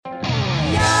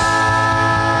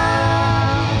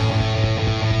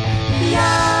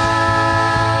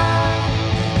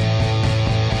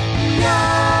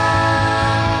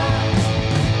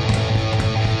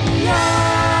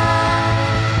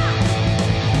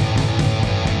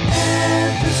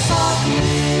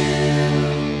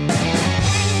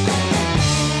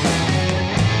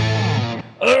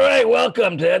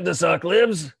Welcome to Ed the Sock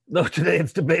Lives, though today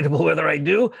it's debatable whether I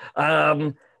do.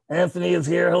 Anthony is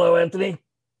here. Hello, Anthony.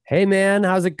 Hey man,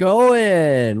 how's it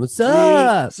going? What's See,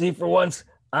 up? see, for once,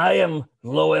 I am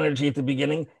low energy at the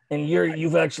beginning, and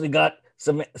you've actually got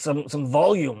some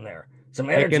volume there,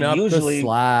 some energy. Picking up the Usually,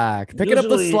 slack. Picking up the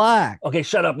usually, slack. okay,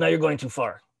 shut up. Now you're going too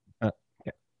far. Okay.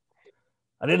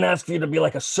 I didn't ask for you to be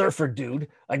like a surfer dude.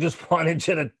 I just wanted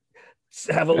you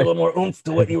to have a little more oomph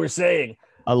to what you were saying.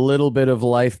 A little bit of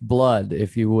life blood,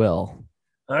 if you will.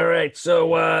 All right, so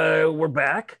we're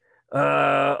back on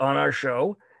our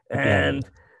show, Again.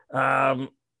 and um,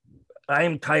 I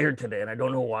am tired today, and I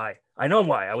don't know why. I know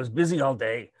why. I was busy all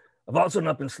day. I've also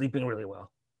not been sleeping really well.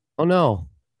 Oh no.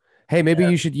 Hey, maybe Yeah.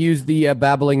 you should use the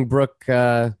Babbling Brook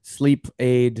sleep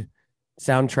aid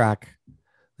soundtrack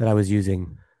that I was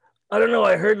using. I don't know.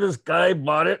 I heard this guy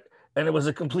bought it, and it was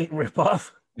a complete ripoff.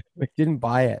 I didn't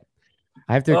buy it.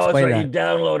 I have to Oh, that's explain right. You that.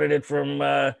 downloaded it from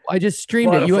I just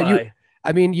streamed it. Spotify.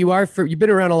 I mean, you've been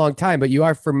around a long time, but you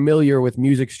are familiar with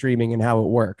music streaming and how it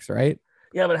works, right?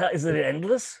 Yeah, but is it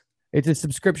endless? It's a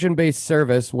subscription-based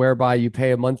service whereby you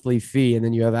pay a monthly fee and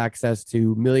then you have access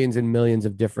to millions and millions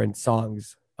of different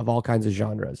songs of all kinds of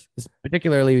genres.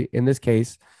 Particularly in this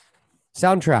case,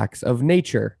 soundtracks of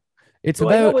nature. It's So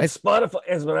I know about what Spotify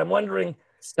is, but I'm wondering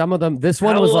some of them. This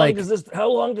one how was long like does this? How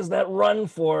long does that run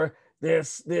for?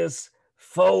 This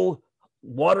faux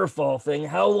waterfall thing.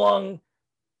 How long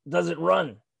does it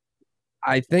run?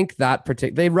 I think that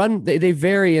they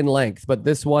vary in length, but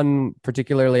this one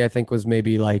particularly I think was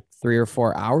maybe like 3 or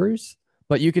 4 hours.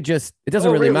 But you could just it doesn't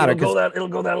Oh, really really? matter because It'll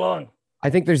go that long.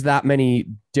 I think there's that many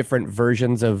different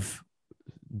versions of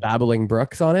Babbling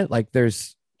Brooks on it. Like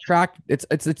there's track it's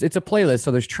a playlist, so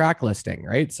there's track listing,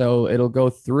 right? So it'll go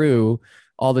through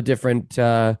all the different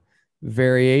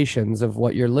variations of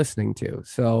what you're listening to.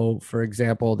 So for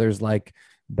example, there's like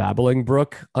Babbling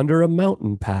Brook under a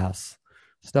mountain pass,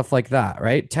 stuff like that,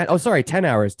 right? 10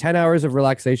 hours, 10 hours of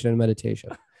relaxation and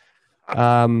meditation.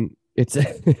 It's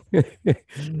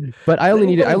but I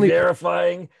only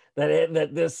verifying that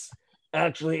this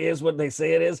actually is what they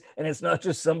say it is, and it's not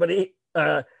just somebody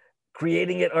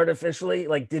creating it artificially,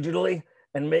 like digitally,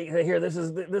 and make here. This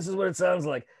is what it sounds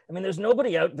like. I mean, there's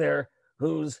nobody out there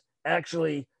who's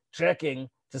actually checking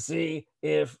to see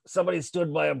if somebody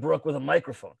stood by a brook with a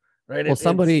microphone, right? well,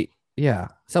 somebody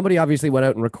obviously went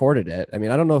out and recorded it. I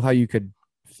mean, I don't know how you could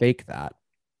fake that.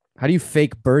 How do you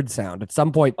fake bird sound? At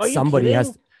some point, Are you somebody kidding?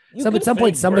 has You some can at some fake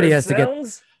point somebody bird has to get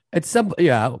sounds? at some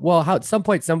yeah. Well, how at some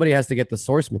point somebody has to get the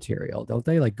source material, don't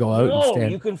they? Like go out and No, you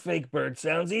stand. can fake bird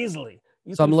sounds easily.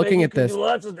 You So can I'm fake. looking You at can do this.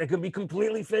 lots of. It could be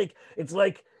completely fake. It's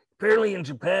like apparently in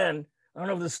Japan. I don't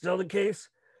know if this is still the case,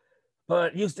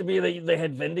 but it used to be that they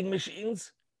had vending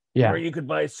machines where Yeah. you could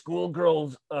buy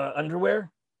schoolgirls'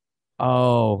 underwear.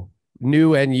 Oh,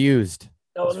 new and used,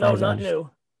 Oh as far no, as I not understand. new,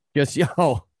 Just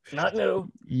not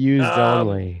new. used Um,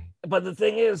 only. but the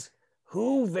thing is,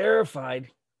 who verified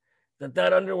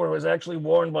that underwear was actually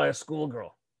worn by a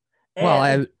schoolgirl? Well,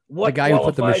 And the what guy who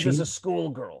put the qualifies as a machine.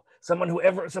 schoolgirl?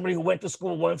 Somebody who went to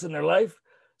school once in their life,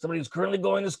 somebody who's currently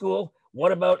going to school.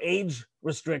 What about age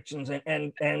restrictions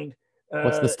and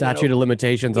What's the you statute know, of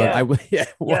limitations on? yeah, Yeah.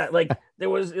 yeah, like there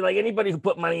was like anybody who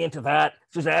put money into that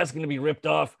just asking to be ripped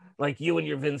off, like you and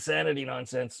your Vinsanity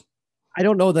nonsense. I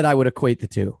don't know that I would equate the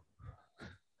two.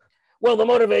 Well, the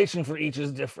motivation for each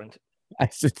is different. I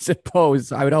should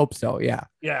suppose. I would hope so. Yeah.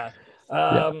 Yeah.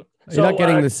 Yeah. You're not So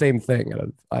getting the same thing out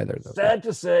of either of those. sad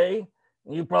to say,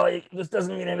 you probably this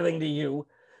doesn't mean anything to you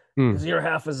Hmm. because you're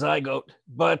half a zygote.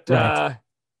 But Right.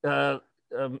 uh,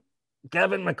 um,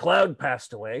 Gavin McLeod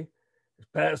passed away this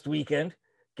past weekend.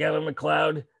 Gavin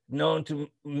McLeod, known to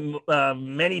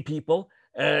many people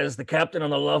as the captain on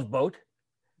the Love Boat,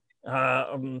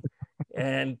 and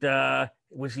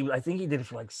was he? I think he did it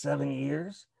for like 7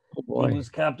 years. Oh He boy. was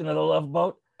captain of the Love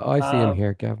Boat, Oh, I see him uh,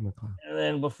 here, Gavin McLeod. and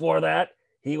then before that,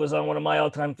 he was on one of my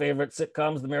all-time favorite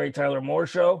sitcoms, The Mary Tyler Moore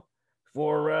Show,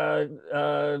 for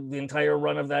the entire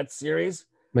run of that series.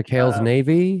 McHale's Uh,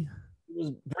 Navy. he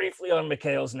was briefly on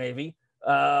McHale's Navy,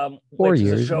 4 years. which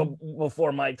is a show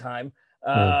before my time.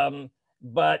 Right.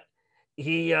 But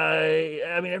he,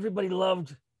 I mean, everybody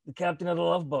loved the captain of the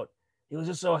Love Boat. He was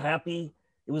just so happy.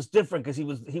 It was different because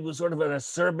he was sort of an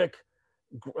acerbic,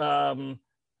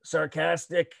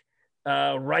 sarcastic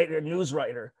news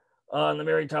writer on the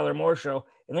Mary Tyler Moore Show,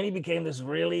 and then he became this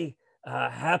really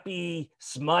happy,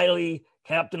 smiley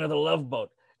captain of the Love Boat.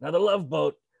 Now, the Love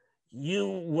Boat, you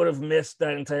would have missed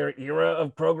that entire era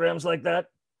of programs like that,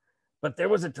 but there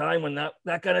was a time when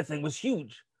that kind of thing was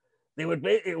huge.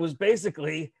 It was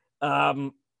basically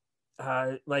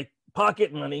like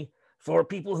pocket money for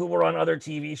people who were on other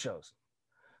TV shows.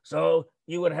 So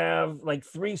you would have like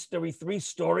there'd be three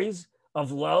stories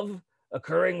of love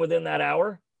occurring within that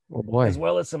hour, Oh boy. as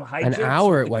well as some hijinks An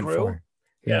hour with it the went crew. for.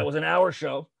 Yeah, it was an hour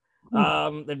show.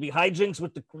 Hmm. There'd be hijinks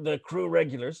with the crew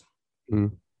regulars,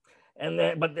 Mm. and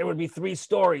then but there would be three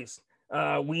stories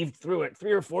weaved through it,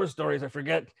 3 or 4 stories, I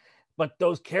forget. But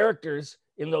those characters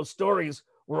in those stories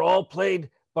were all played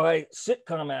by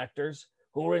sitcom actors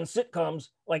who were in sitcoms,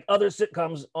 like other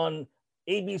sitcoms on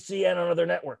ABC and on other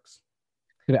networks.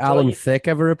 Did So Alan Thicke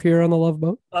ever appear on the Love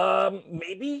Boat?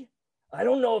 maybe, I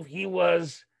don't know if he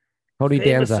was Cody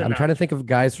famous Danza. I'm trying to enough. think of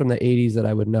guys from the 80s that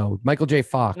I would know. Michael J. No,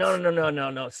 Fox. no, no, no,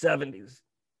 no, no. 70s.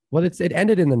 Well, it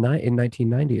ended in in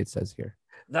 1990. It says here.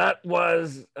 That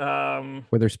was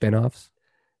Were there spin-offs?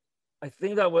 I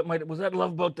think that was that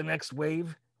Love Boat: The Next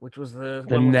Wave, which was the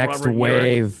The one with Next Robert Urich.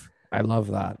 Wave. I love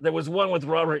that. There was one with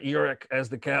Robert Urich as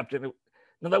the captain.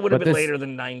 No, that would have But been this- later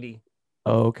than 90.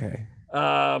 Oh, okay.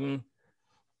 Um,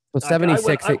 So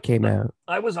 76 it came out.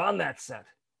 I was on that set.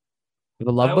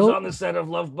 The Love I was Boat? on the set of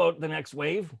Love Boat: The Next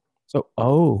Wave. So,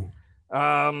 oh.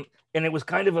 And it was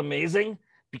kind of amazing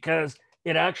because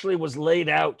it actually was laid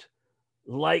out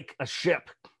like a ship,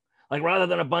 like rather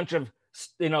than a bunch of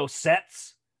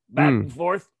sets back and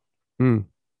forth. Mm.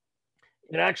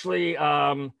 It actually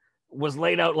was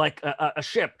laid out like a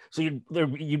ship. So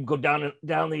you'd go down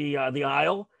the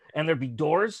aisle, and there'd be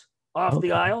doors off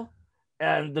the aisle,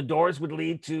 and the doors would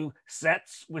lead to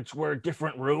sets, which were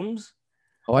different rooms.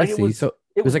 Oh, I see. So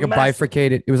it was like a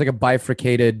bifurcated. It was like a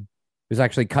bifurcated. It was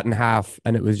actually cut in half,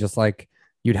 and it was just like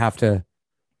you'd have to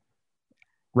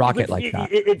rock it like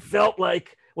that. It felt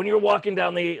like when you were walking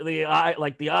down the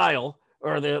aisle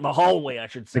or the hallway, I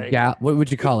should say. What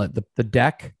would you call it? The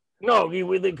deck? No,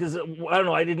 because I don't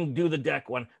know. I didn't do the deck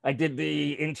one. I did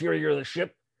the interior of the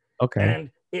ship. Okay.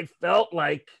 And it felt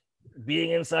like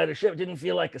being inside a ship. It didn't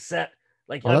feel like a set.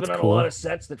 Like I've been on a lot of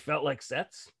sets that felt like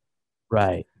sets.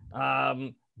 Right.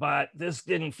 But this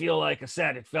didn't feel like a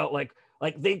set. It felt like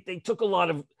they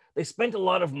spent a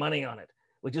lot of money on it,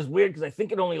 which is weird because I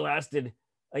think it only lasted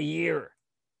a year,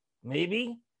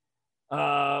 maybe.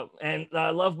 And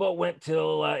Love Boat went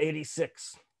till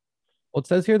 86. Well, it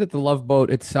says here that the Love Boat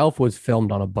itself was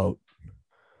filmed on a boat.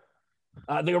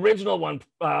 The original one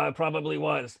probably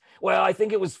was. Well, I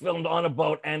think it was filmed on a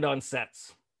boat and on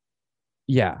sets.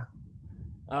 Yeah.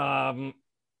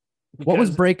 What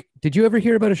was Did you ever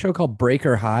hear about a show called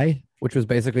Breaker High, which was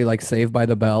basically like Saved by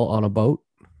the Bell on a boat?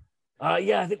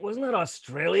 Yeah, I think, wasn't that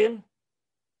Australian?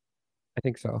 I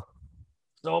think so.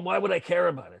 So why would I care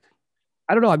about it?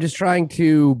 I don't know. I'm just trying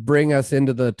to bring us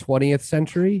into the 20th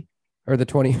century or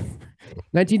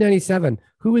 1997.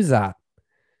 Who is that?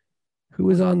 Who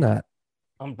was on that?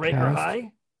 On Breaker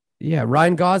High? Yeah,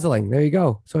 Ryan Gosling. There you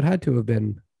go. So it had to have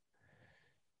been.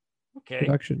 Okay.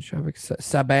 Production Shavik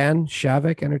Saban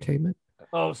Shavik Entertainment.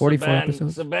 Oh, 44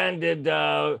 episodes.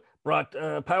 Saban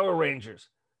brought Power Rangers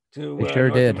to North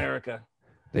America.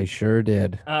 They sure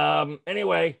did.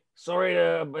 Anyway, sorry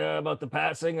about the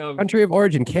passing of country of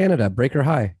origin, Canada. Breaker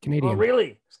High, Canadian. Oh,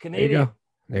 really? It's Canadian.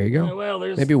 There you go. Oh, well,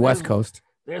 maybe West Coast.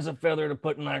 There's a feather to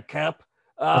put in our cap.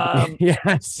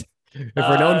 Yes, if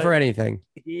we're known for anything.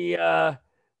 He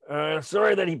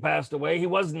sorry that he passed away. He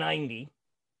was 90.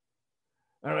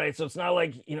 All right, so it's not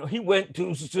like he went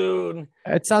too soon.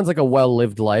 It sounds like a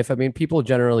well-lived life. I mean, people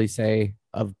generally say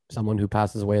of someone who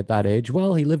passes away at that age,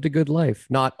 well, he lived a good life.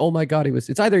 Not, oh my God,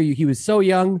 it's either he was so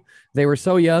young, they were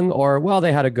so young, or well,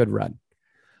 they had a good run.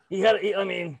 He had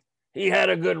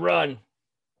a good run.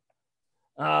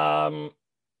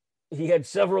 He had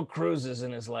several cruises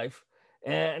in his life,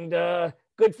 and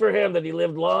good for him that he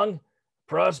lived long,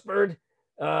 prospered,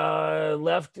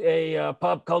 left a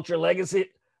pop culture legacy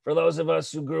for those of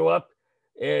us who grew up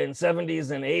in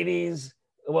 70s and 80s.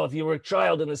 Well, if you were a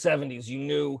child in the 70s, you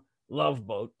knew Love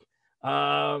Boat.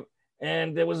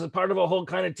 And there was a part of a whole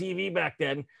kind of TV back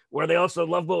then where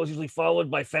Love Boat was usually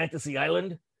followed by Fantasy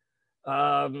Island,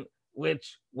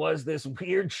 which was this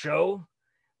weird show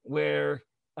where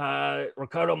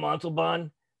Ricardo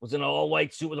Montalban was in an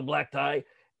all-white suit with a black tie,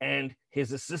 and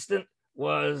his assistant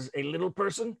was a little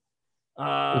person.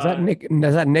 Was that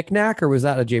Nick Nack, or was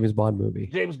that a James Bond movie?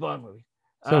 James Bond movie.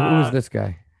 So who was this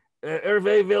guy?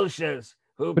 Hervé Villechaize.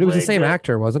 But it was the same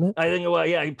actor, wasn't it? I think it was.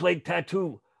 Yeah, he played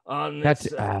Tattoo on this,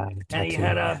 and he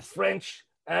had a French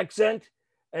accent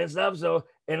and stuff. So,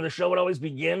 and the show would always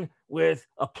begin with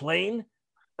a plane,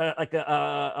 like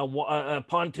a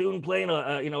pontoon plane,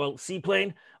 a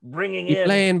seaplane, bringing in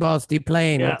plane, boss, the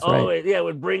plane. Yeah, right. Yeah, it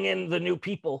would bring in the new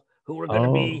people who were going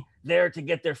to be there to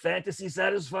get their fantasy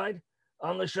satisfied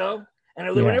on the show.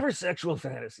 And there were never sexual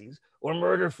fantasies or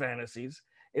murder fantasies.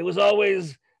 It was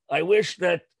always, I wish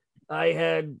that I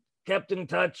had kept in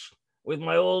touch with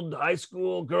my old high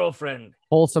school girlfriend.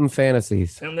 Wholesome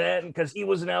fantasies. And then, because he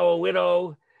was now a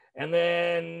widow, and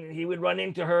then he would run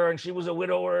into her and she was a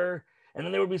widower. And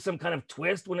then there would be some kind of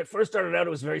twist. When it first started out, it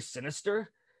was very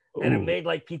sinister. And it made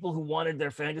like people who wanted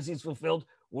their fantasies fulfilled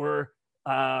were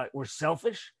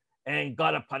selfish and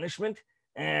got a punishment.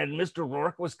 And Mr.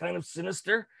 Rourke was kind of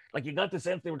sinister. Like you got the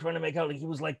sense they were trying to make out like he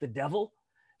was like the devil.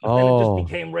 But then it just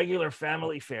became regular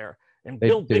family fare. And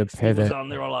Bill Bixby was on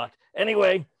there a lot.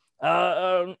 Anyway,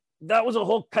 that was a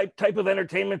whole type of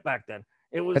entertainment back then.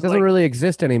 It was. It doesn't really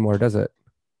exist anymore, does it?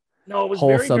 No, it was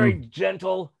wholesome. Very, very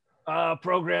gentle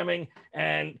programming,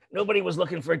 and nobody was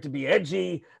looking for it to be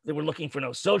edgy. They were looking for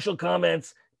no social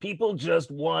comments. People just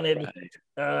wanted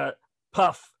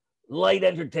puff, light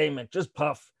entertainment, just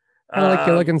puff. Kind of like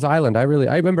Gilligan's Island. I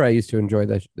remember I used to enjoy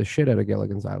the shit out of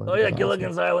Gilligan's Island. Oh yeah,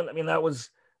 Gilligan's Island. I mean, that was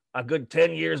a good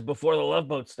 10 years before the Love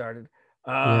Boat started.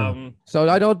 So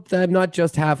I'm not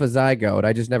just half a zygote.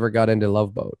 I just never got into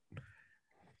Love Boat.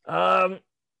 Well,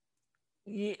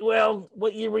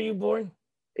 what year were you born?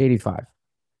 85.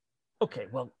 Okay,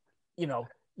 well,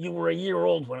 you were a year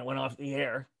old when it went off the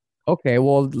air. Okay,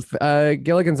 well,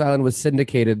 Gilligan's Island was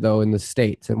syndicated though in the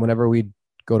States, and whenever we'd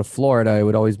go to Florida, it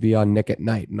would always be on Nick at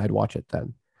Night, and I'd watch it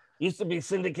then. Used to be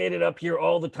syndicated up here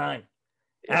all the time.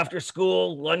 Yeah. After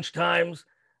school, lunch times.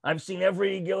 I've seen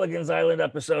every Gilligan's Island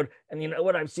episode, and you know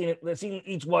what? I've seen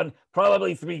each one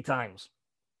probably 3 times.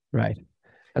 Right.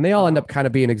 And they all end up kind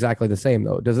of being exactly the same,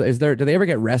 though. Do they ever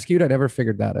get rescued? I never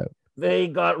figured that out. They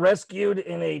got rescued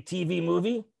in a TV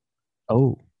movie.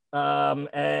 Oh.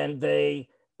 And they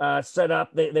set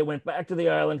up. They went back to the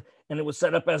island, and it was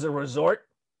set up as a resort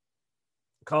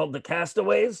called The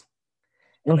Castaways.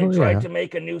 And they tried to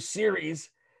make a new series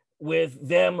with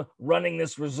them running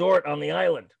this resort on the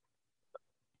island.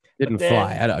 Didn't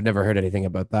fly. I've never heard anything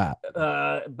about that.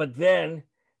 But then,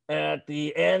 at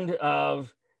the end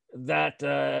of that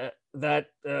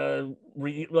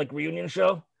reunion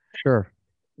show, sure,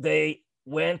 they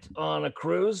went on a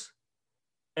cruise,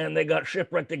 and they got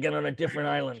shipwrecked again on a different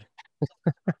island.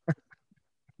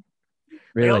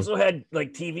 Really? They also had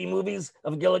like TV movies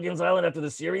of Gilligan's Island after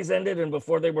the series ended and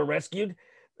before they were rescued.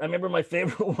 I remember my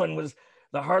favorite one was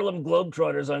the Harlem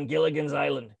Globetrotters on Gilligan's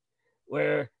Island,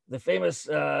 where the famous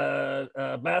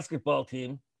basketball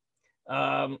team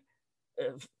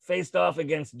faced off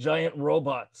against giant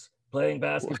robots playing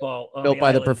basketball. Built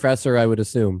by the professor, I would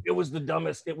assume. It was the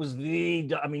dumbest. It was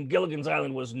I mean, Gilligan's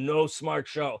Island was no smart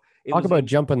show. Talk about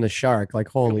jumping the shark. Like,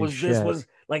 holy shit.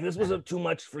 This was too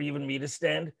much for even me to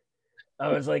stand. I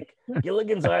was like,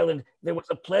 Gilligan's Island, there was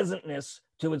a pleasantness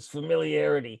to its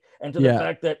familiarity and to the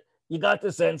fact that you got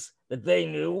the sense that they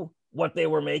knew what they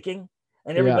were making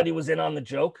and everybody was in on the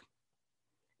joke.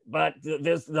 But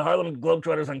the Harlem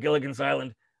Globetrotters on Gilligan's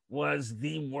Island was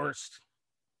the worst.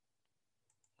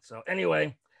 So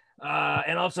anyway,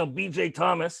 and also B.J.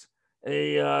 Thomas,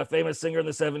 a famous singer in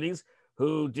the 70s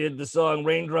who did the song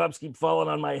Raindrops Keep Falling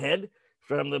on My Head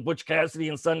from the Butch Cassidy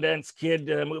and Sundance Kid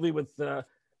movie with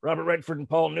Robert Redford and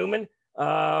Paul Newman,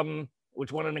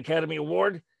 which won an Academy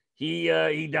Award. He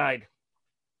died.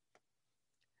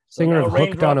 Singer of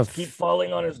Hooked on a Keep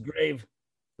falling on his grave.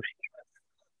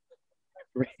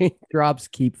 Raindrops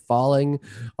keep falling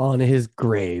on his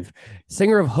grave.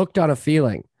 Singer of Hooked on a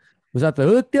Feeling. Was that the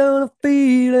Hooked on a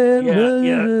Feeling?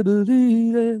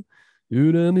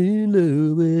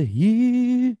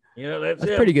 Yeah, that's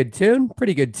it. Pretty good tune.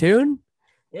 Pretty good tune.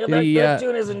 Yeah, that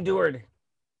tune is endured.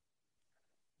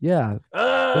 Yeah.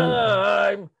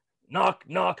 I'm knock,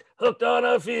 knock, hooked on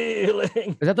a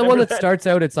feeling. Is that the one that starts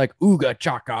out? It's like ooga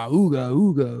chaka, ooga,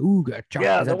 ooga, ooga chaka.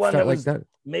 Yeah, the one that was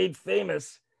made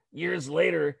famous years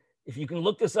later. If you can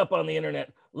look this up on the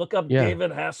internet, look up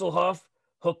David Hasselhoff,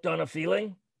 Hooked on a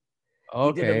Feeling.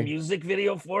 Okay. He did a music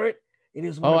video for it. It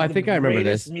is one of the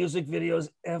greatest music videos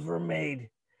ever made.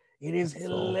 It is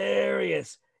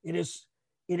hilarious. It is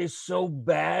so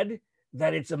bad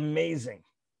that it's amazing.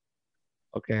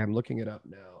 Okay, I'm looking it up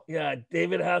now. Yeah,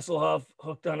 David Hasselhoff,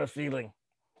 Hooked on a Feeling.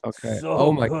 Okay.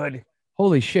 So good.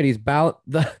 Holy shit, he's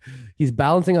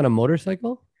balancing on a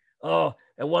motorcycle? Oh,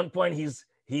 at one point he's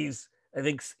I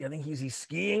think he's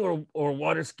skiing or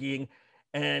water skiing,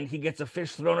 and he gets a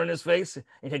fish thrown in his face.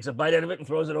 He takes a bite out of it and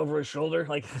throws it over his shoulder.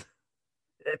 Like,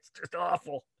 it's just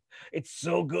awful. It's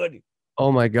so good.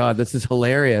 Oh my God, this is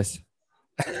hilarious.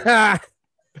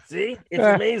 See, it's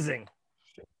amazing.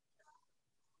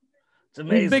 It's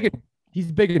amazing.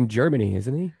 He's big in Germany,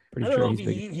 isn't he? I don't know if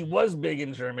he was big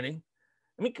in Germany.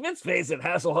 I mean, let's face it,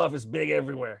 Hasselhoff is big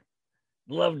everywhere.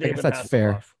 Love David Hasselhoff.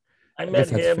 Fair. I met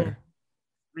him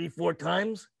 3-4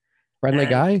 times. Friendly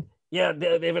guy? Yeah,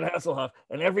 David Hasselhoff.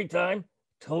 And every time,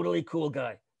 totally cool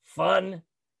guy, fun,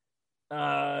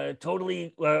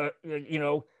 totally,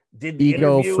 did the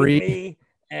Ego interview with free. me,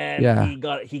 and Yeah.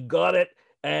 he got it,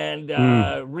 and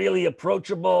Mm. really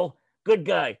approachable, good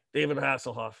guy, David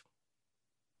Hasselhoff.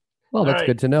 Well, All that's right,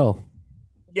 good to know.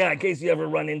 yeah, in case you ever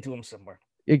run into him somewhere.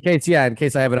 In case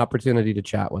I have an opportunity to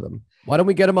chat with him. Why don't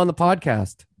we get him on the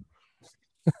podcast?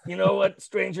 You know what?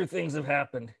 Stranger things have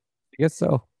happened. I guess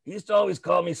so. He used to always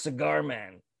call me Cigar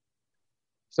Man.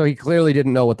 So he clearly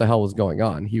didn't know what the hell was going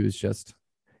on. He seems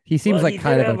Well, like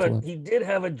kind of a, he did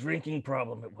have a drinking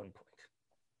problem at one point.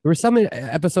 there was some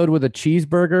episode with a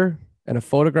cheeseburger and a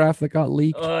photograph that got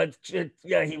leaked.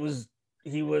 Yeah, he was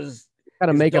Kind of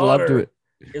his making love to daughter, it.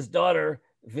 his daughter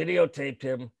videotaped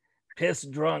him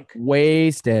pissed drunk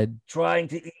Wasted. trying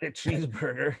to eat a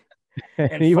cheeseburger,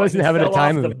 And he wasn't having a fell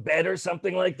time off of the it. bed or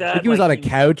something like I that. think he was on a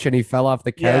couch and he fell off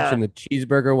the couch Yeah. and the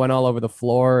cheeseburger went all over the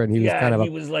floor and he was Yeah, kind and of he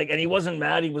was like, and he wasn't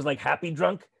mad. He was like happy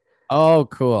drunk. oh,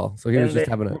 cool. So he was And just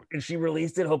having a and she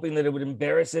released it, hoping that it would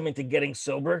embarrass him into getting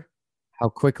sober. how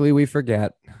quickly we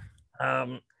forget.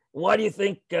 Why do you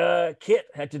think Kit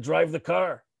had to drive the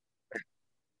car?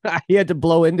 He had to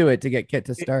blow into it to get Kit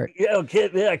to start.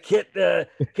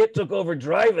 Kit took over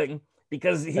driving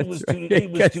because he That's was right. he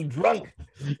was too drunk.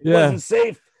 It Yeah. wasn't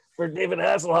safe for David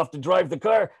Hasselhoff to drive the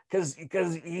car because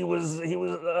he was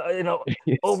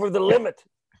over the limit.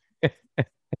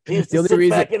 He used The to only sit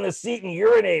reason- back in the seat and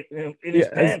urinate in his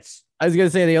pants. I was gonna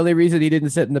say the only reason he didn't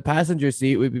sit in the passenger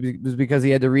seat was because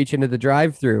he had to reach into the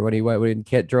drive-through when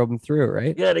Kit drove him through,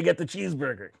 right? Yeah, to get the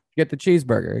cheeseburger. Get the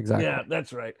cheeseburger, exactly. Yeah,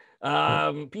 that's right.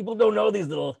 People don't know these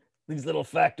little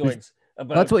factoids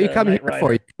about. That's what you come here Knight Rider.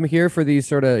 for. You come here for these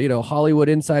sort of Hollywood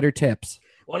insider tips.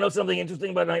 Want to know something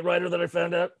interesting about Knight Rider that I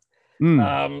found out?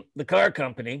 Mm. The car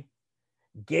company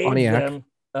gave Pontiac.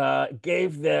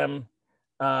 them.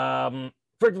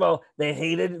 First of all, they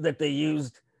hated that they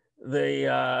used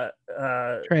the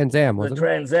Trans Am, the wasn't it?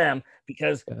 Trans Am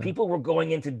because Yeah. people were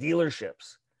going into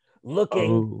dealerships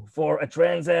looking Oh. for a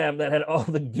Trans Am that had all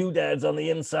the doodads on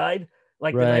the inside,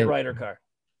 like the Knight Right. Rider car.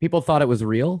 People thought it was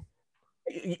real.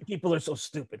 People are so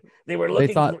stupid. They were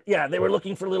looking they were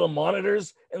looking for little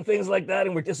monitors and things like that,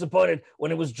 and were disappointed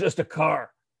when it was just a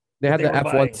car. They had they the were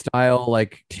F1 buying. style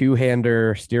like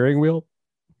two-hander steering wheel.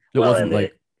 It wasn't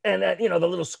like and that the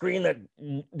little screen that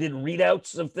did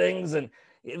readouts of things, and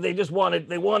they wanted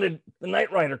the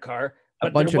Knight Rider car,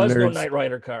 but bunch there of was no nerds. Knight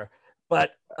Rider car.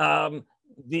 But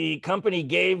the company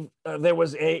gave there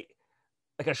was a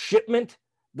shipment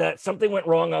that something went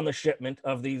wrong on the shipment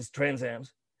of these Trans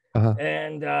Ams, Uh-huh.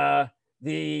 and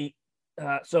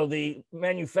so the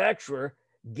manufacturer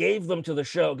gave them to the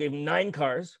show, gave 9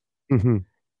 cars Mhm.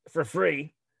 for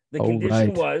free. The Oh, condition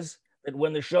right. was that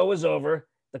when the show was over,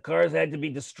 the cars had to be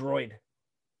destroyed.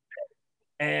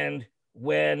 And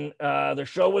when the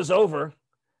show was over,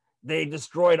 they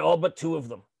destroyed all but 2 of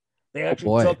them. They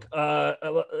actually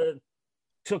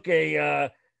took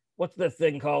a what's the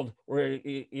thing called where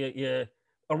a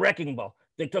wrecking ball.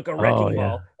 They took a wrecking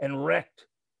ball and wrecked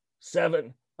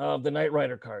 7 of the Knight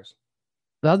Rider cars.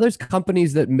 Now there's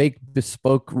companies that make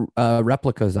bespoke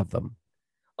replicas of them.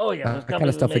 Oh yeah, those That kind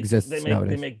of stuff exists They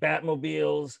nowadays. make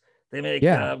Batmobiles. They make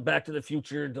Back to the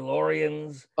Future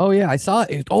DeLoreans. Oh yeah, I saw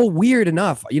it. Oh, weird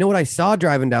enough. You know what I saw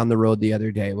driving down the road the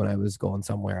other day when I was going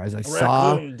somewhere? As I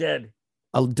saw Raccoon dead.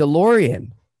 a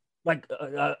DeLorean, Like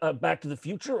a Back to the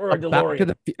Future or a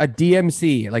DeLorean? a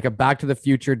DMC, like a Back to the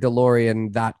Future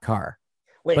DeLorean, that car.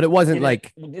 Wait, but it wasn't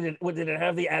did it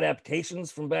have the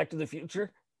adaptations from Back to the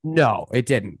Future? No, it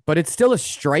didn't. But it's still a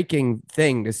striking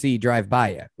thing to see drive by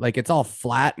it. Like it's all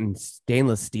flat and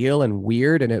stainless steel and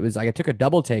weird. And it was like I took a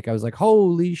double take. I was like,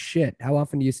 holy shit! How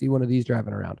often do you see one of these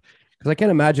driving around? Because I can't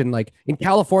imagine, like in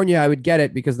California, I would get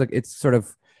it because it's sort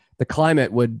of the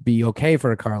climate would be okay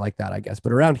for a car like that, I guess.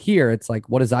 But around here, it's like,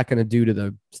 what is that going to do to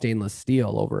the stainless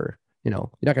steel over? You're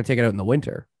not going to take it out in the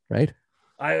winter, right?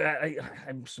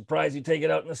 I'm surprised you take it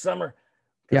out in the summer.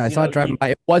 Yeah, I saw it driving by.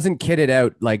 It wasn't kitted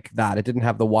out like that. It didn't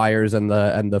have the wires and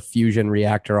the fusion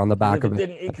reactor on the back of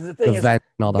it. Because the thing is, vent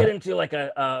and all get that. into like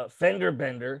a fender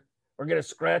bender or get a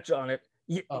scratch on it.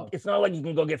 It's not like you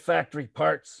can go get factory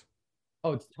parts.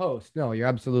 Oh, it's toast. No, you're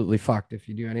absolutely fucked if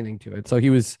you do anything to it. So he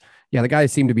was, the guy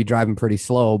seemed to be driving pretty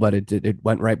slow, but it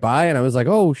went right by, and I was like,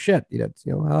 oh shit,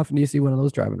 how often do you see one of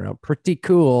those driving around? Pretty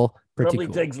cool. Probably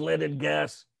takes leaded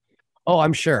gas. Oh,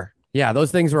 I'm sure. Yeah,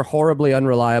 those things were horribly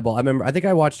unreliable. I think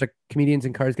I watched a Comedians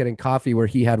in Cars Getting Coffee where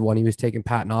he had one. He was taking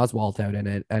Patton Oswalt out in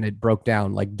it, and it broke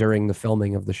down like during the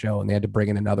filming of the show, and they had to bring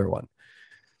in another one.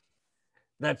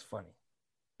 That's funny.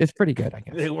 It's pretty good, I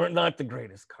guess. They were not the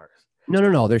greatest cars.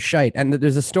 No. They're shite. And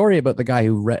there's a story about the guy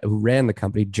who ran the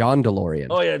company, John DeLorean,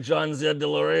 Oh yeah, John Z.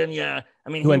 DeLorean. Yeah, I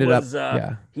mean who he ended up, was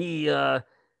yeah. he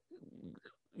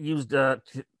used a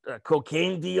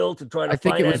cocaine deal to try to I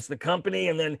think it finance was the company,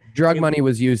 and then drug money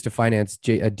was used to finance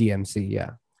DMC.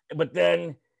 Yeah. but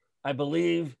then I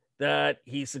believe that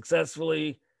he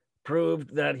successfully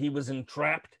proved that he was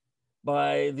entrapped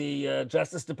by the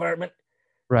Justice Department,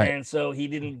 Right. and so he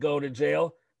didn't go to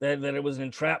jail. That it was an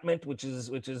entrapment, which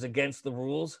is against the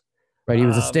rules. Right. He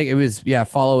was a state. It was, yeah,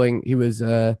 following. He was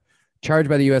charged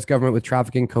by the U.S. government with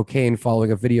trafficking cocaine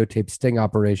following a videotaped sting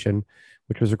operation,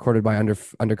 which was recorded by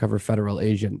undercover federal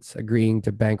agents agreeing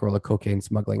to bankroll a cocaine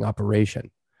smuggling operation.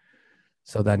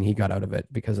 So then he got out of it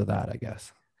because of that, I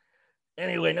guess.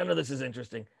 Anyway, none of this is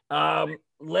interesting.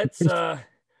 Let's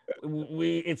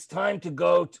it's time to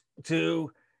go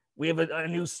to we have a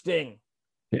new sting.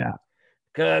 Yeah.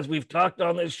 Because we've talked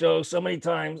on this show so many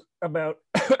times about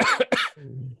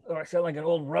oh, I sound like an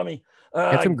old rummy.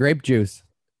 Get some grape juice.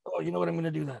 Oh, you know what? I'm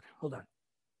gonna do that. Hold on.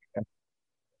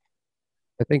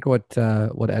 I think what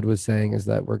Ed was saying is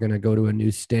that we're gonna go to a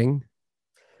new sting.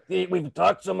 We've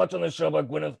talked so much on the show about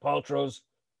Gwyneth Paltrow's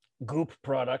Goop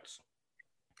products,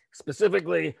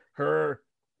 specifically her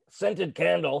scented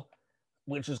candle,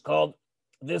 which is called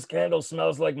 "This Candle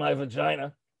Smells Like My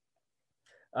Vagina."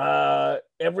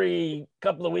 Every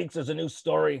couple of weeks, there's a new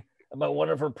story about one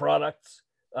of her products,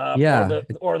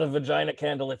 or the vagina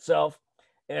candle itself,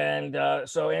 and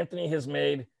so Anthony has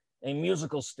made a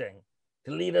musical sting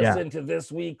to lead us into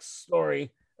this week's story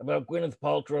about Gwyneth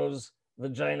Paltrow's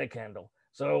vagina candle.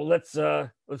 So let's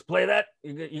play that.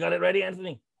 You got it ready,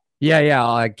 Anthony? Yeah.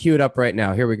 I'll cue it up right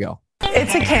now. Here we go.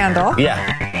 It's a candle.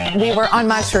 Yeah. We were on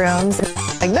mushrooms.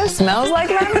 Like, this smells like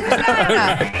my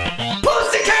vagina.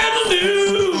 Post the candle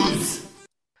news.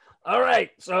 All right.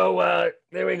 So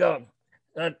there we go.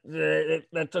 That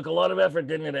took a lot of effort,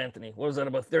 didn't it, Anthony? What was that,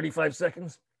 about 35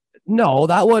 seconds? No,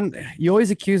 that one, you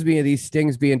always accuse me of these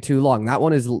stings being too long. That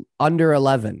one is under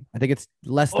 11. I think it's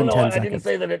less than 10 seconds. I didn't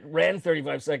say that it ran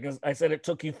 35 seconds. I said it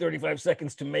took you 35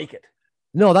 seconds to make it.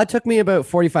 No, that took me about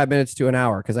 45 minutes to an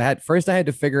hour because I had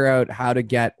to figure out how to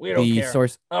get the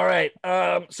source. All right.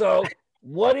 So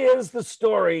what is the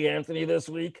story, Anthony, this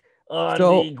week on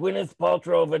the Gwyneth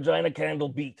Paltrow vagina candle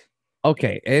beat?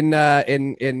 Okay, in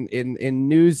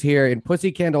news here, in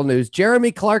Pussy Candle News,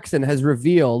 Jeremy Clarkson has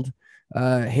revealed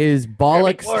his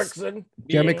bollocks.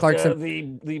 Jeremy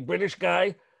Clarkson, the British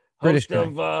guy, host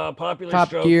of popular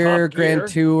Top show Gear, Top Grand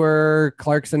Tour.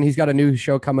 Clarkson, he's got a new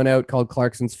show coming out called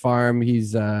Clarkson's Farm.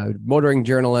 He's a motoring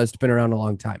journalist, been around a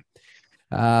long time.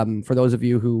 For those of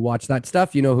you who watch that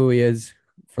stuff, you know who he is.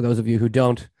 For those of you who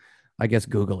don't, I guess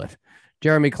Google it.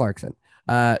 Jeremy Clarkson.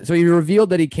 So he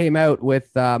revealed that he came out with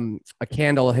a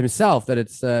candle himself that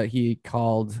he's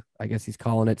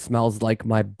calling it "Smells Like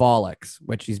My Bollocks,"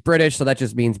 which he's British, so that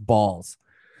just means balls.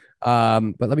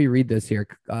 But let me read this here.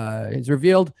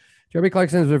 Jeremy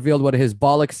Clarkson has revealed what his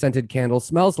bollocks scented candle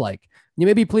smells like. You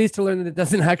may be pleased to learn that it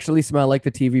doesn't actually smell like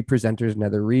the TV presenters in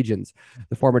other regions.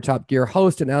 The former Top Gear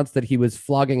host announced that he was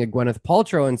flogging a Gwyneth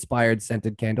Paltrow-inspired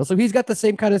scented candle. So he's got the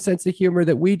same kind of sense of humor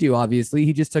that we do, obviously.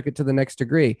 He just took it to the next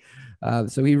degree.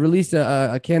 So he released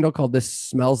a candle called This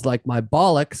Smells Like My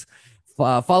Bollocks.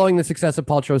 Following the success of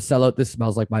Paltrow's sellout, This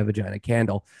Smells Like My Vagina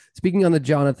candle. Speaking on the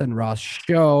Jonathan Ross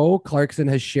show, Clarkson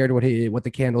has shared what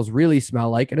the candles really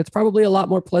smell like, and it's probably a lot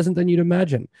more pleasant than you'd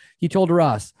imagine. He told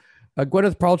Ross,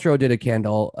 Gwyneth Paltrow did a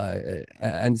candle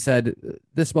and said,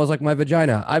 "This smells like my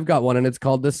vagina. I've got one, and it's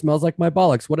called This Smells Like My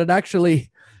Bollocks." What it actually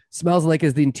smells like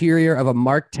is the interior of a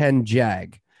Mark 10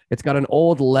 Jag. It's got an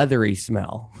old leathery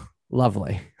smell.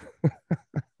 Lovely.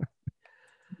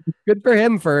 Good for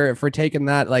him for taking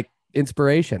that like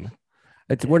inspiration.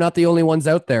 We're not the only ones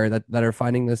out there that are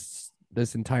finding this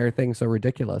entire thing so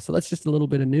ridiculous. So that's just a little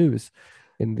bit of news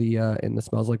in the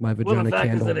Smells Like My Vagina the fact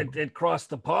candle. is that it crossed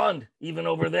the pond. Even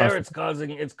over there, it's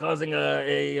causing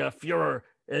a furor,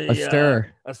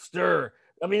 a stir.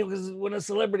 I mean, because when a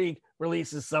celebrity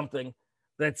releases something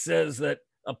that says that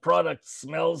a product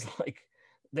smells like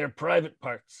their private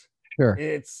parts, sure,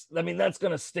 that's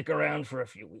going to stick around for a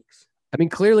few weeks. I mean,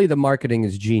 clearly the marketing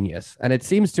is genius, and it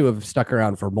seems to have stuck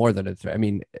around for more than it's. I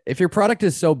mean, if your product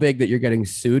is so big that you're getting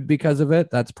sued because of it,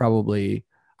 that's probably.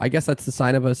 I guess that's the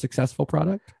sign of a successful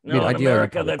product. No, in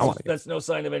America, that's no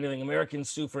sign of anything. Americans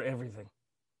sue for everything.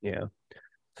 Yeah.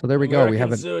 So there we go. We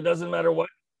have sue. It doesn't matter what,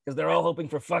 because they're all hoping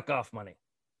for fuck off money.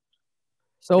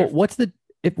 So what's the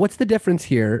difference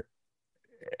here?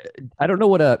 I don't know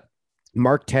what a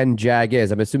Mark 10 Jag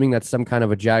is. I'm assuming that's some kind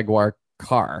of a Jaguar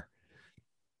car.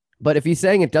 But if he's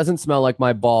saying it doesn't smell like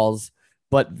my balls,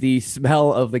 but the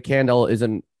smell of the candle is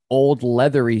an old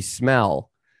leathery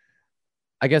smell.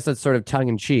 I guess that's sort of tongue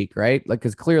in cheek, right? Like,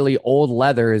 because clearly old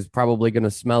leather is probably going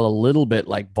to smell a little bit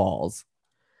like balls.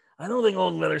 I don't think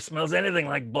old leather smells anything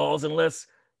like balls unless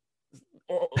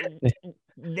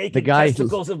naked guy who-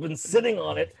 testicles have been sitting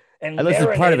on it and Unless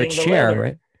it's part of a marinating the chair, leather.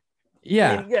 right? I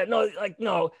Yeah.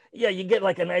 mean, yeah, you get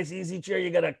like a nice easy chair, you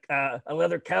get a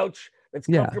leather couch that's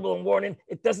Yeah. comfortable and worn in.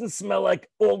 It doesn't smell like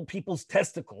old people's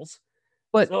testicles.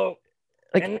 But So,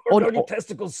 like and old- nor do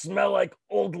testicles smell like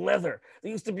old leather.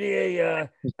 There used to be a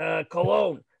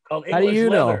cologne called How do English you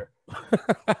know? leather.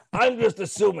 I'm just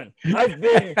assuming. I've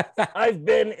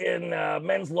been in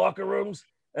men's locker rooms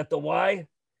at the Y,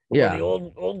 where Yeah. the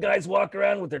old guys walk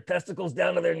around with their testicles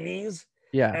down to their knees,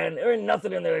 Yeah. and there ain't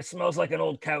nothing in there that smells like an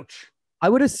old couch. I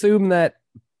would assume that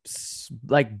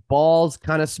like balls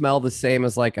kind of smell the same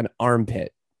as like an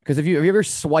armpit. Because have you ever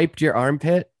swiped your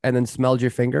armpit and then smelled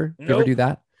your finger? You ever Nope. do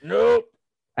that? Nope.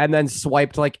 And then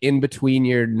swiped like in between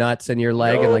your nuts and your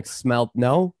leg and Nope. like smelled?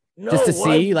 No, No, Just to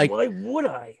why, see, like- why would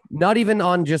I? not even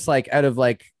on just like out of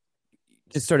like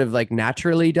just sort of like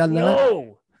naturally done that,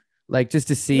 No, like just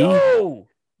to see no,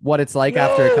 what it's like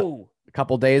after a no,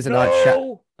 couple days and not shut.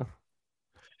 no.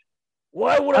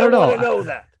 Why would I I, don't know. want to know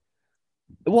that?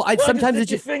 Well, Why sometimes just it's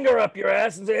stick just your finger up your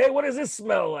ass and say, "Hey, what does this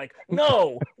smell like?"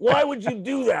 No. Why would you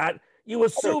do that? You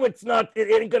assume it's not. It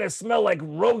ain't gonna smell like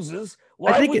roses.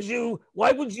 Why think would you?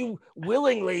 Why would you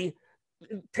willingly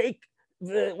take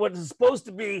what is supposed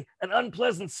to be an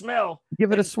unpleasant smell?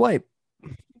 give it a swipe.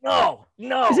 No,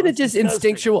 no. Isn't it it's just disgusting.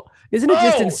 instinctual? Isn't it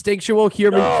just No. instinctual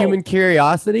human No.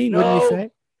 curiosity? Wouldn't you No.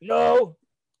 say?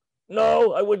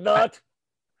 No, I would not.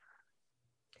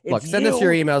 Look, It's send us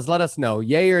your you. emails. Let us know.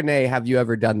 Yay or nay? Have you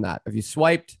ever done that? Have you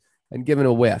swiped and given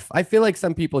a whiff? I feel like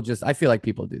I feel like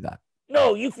people do that.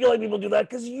 No, you feel like people do that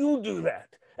because you do that,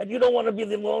 and you don't want to be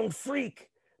the lone freak.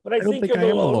 But I, don't think think you're I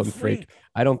the am a lone lone freak. freak.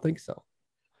 I don't think so.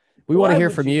 We want to Why hear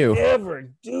would from you. Ever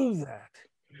do that?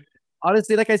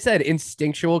 Honestly, like I said,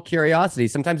 instinctual curiosity.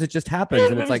 Sometimes it just happens, Hey,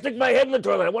 and let it's me like stick my head in the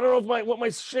toilet. I want to know what my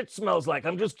shit smells like.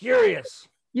 I'm just curious.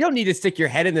 you don't need to stick your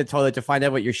head in the toilet to find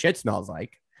out what your shit smells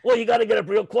like. Well, you got to get up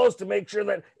real close to make sure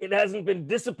that it hasn't been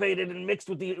dissipated and mixed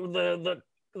with the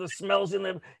smells in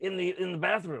the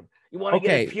bathroom. You want to get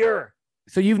Okay. it pure.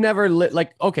 So you've never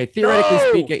theoretically No.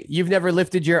 speaking, you've never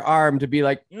lifted your arm to be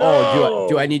like, oh,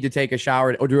 do I No. need to take a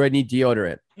shower or do I need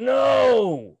deodorant?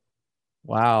 No,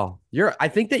 Wow, I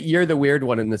think that you're the weird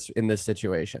one in this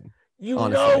situation. you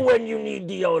Honestly. know when you need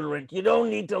deodorant. You don't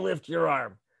need to lift your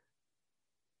arm.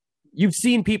 You've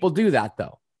seen people do that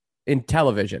though in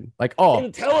television, like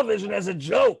In television as a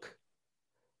joke.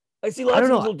 I see lots don't of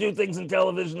know. people do things in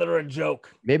television that are a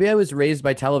joke. maybe I was raised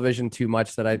by television too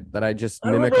much that I just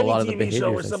I mimic remember a any lot of the TV behaviors. show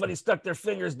where I see. somebody stuck their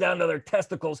fingers down to their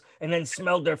testicles and then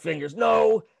smelled their fingers.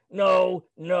 No. All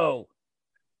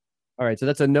right, so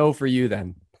that's a no for you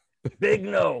then. Big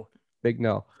no. Big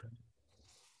no.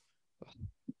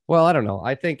 Well, I don't know.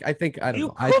 I think I don't You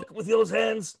know. cook with those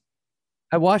hands?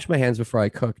 I wash my hands before I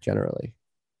cook generally.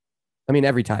 I mean,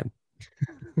 every time.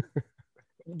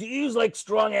 Do you use like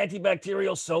strong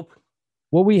antibacterial soap?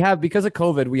 Well, we have because of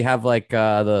COVID, we have like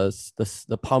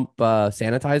the pump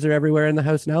sanitizer everywhere in the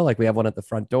house now. Like we have one at the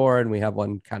front door, and we have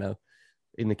one kind of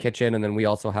in the kitchen, and then we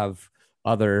also have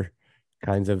other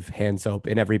kinds of hand soap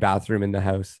in every bathroom in the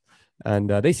house. And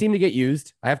they seem to get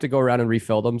used. I have to go around and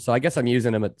refill them, so I guess I'm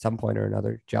using them at some point or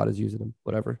another. Jowd is using them,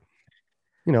 whatever,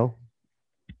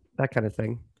 that kind of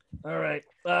thing. All right.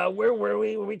 Where were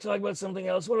we? Were we talking about something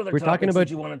else? What other We're talking topics about- did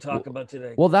you want to talk about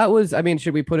today? Well, that was. I mean,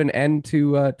 should we put an end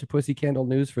to Pussy Candle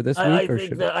News for this I week, or think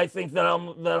should that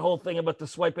that whole thing about the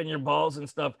swiping your balls and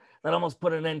stuff that almost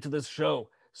put an end to this show.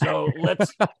 So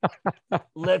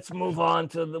let's move on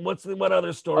to what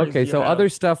other stories? Okay, do you so have? other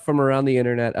stuff from around the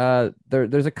internet.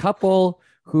 There's a couple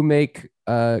who make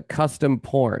custom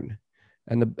porn,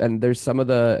 and here's some of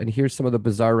the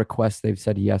bizarre requests they've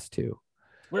said yes to.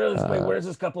 Where's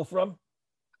this couple from?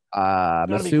 I'm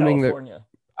Gotta be assuming that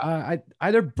California.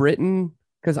 either Britain,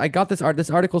 because I got this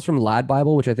article's from Lad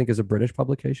Bible, which I think is a British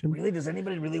publication. Really? Does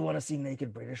anybody really want to see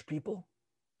naked British people?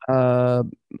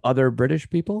 Other British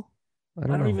people. I I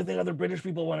don't don't know, even think other British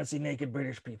people want to see naked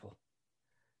British people.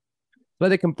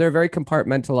 but they're very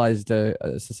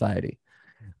compartmentalized society.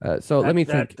 So let me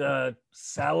think.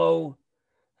 Sallow,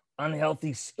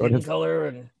 unhealthy skin Sort of color,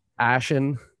 and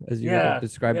Ashen, as you Yeah, have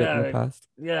described it in yeah. the past.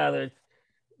 their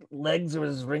legs are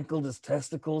as wrinkled as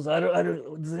testicles. I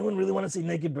don't. Does anyone really want to see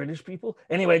naked British people?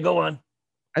 Anyway, go on.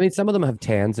 I mean, some of them have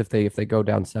tans if they go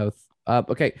down south.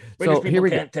 Okay, British so people here we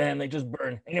go. can't tan; they just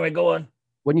burn. Anyway, go on.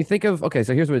 When you think of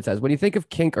so here's what it says. When you think of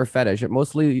kink or fetish, it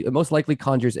most likely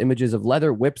conjures images of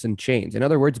leather, whips, and chains. In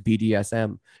other words,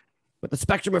 BDSM. But the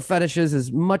spectrum of fetishes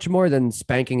is much more than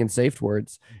spanking and safe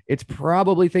words. It's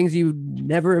probably things you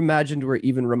never imagined were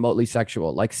even remotely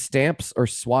sexual, like stamps or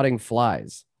swatting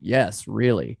flies. Yes,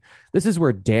 really. This is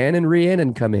where Dan and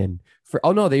Rhiannon come in.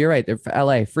 Oh no, you're right. They're for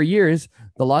LA. For years,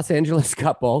 the Los Angeles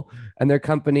couple and their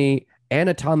company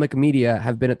Anatomic Media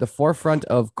have been at the forefront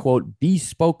of, quote,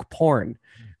 bespoke porn,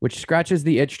 which scratches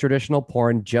the itch traditional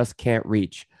porn just can't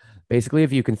reach. Basically,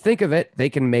 if you can think of it, they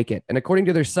can make it. And according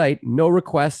to their site, no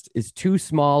request is too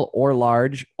small or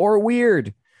large or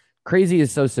weird. Crazy is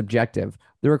so subjective.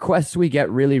 The requests we get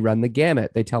really run the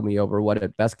gamut. They tell me over what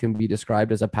at best can be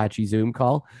described as a patchy Zoom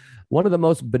call. One of the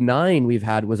most benign we've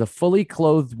had was a fully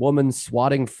clothed woman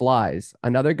swatting flies.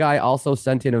 Another guy also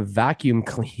sent in a vacuum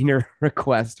cleaner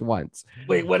request once.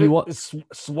 Wait,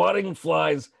 swatting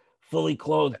flies fully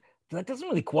clothed? That doesn't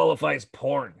really qualify as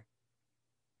porn.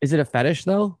 Is it a fetish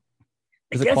though?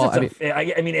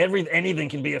 Anything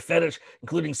can be a fetish,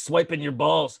 including swiping your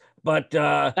balls. But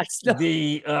that's not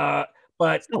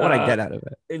what I get out of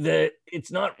it.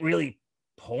 It's not really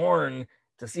porn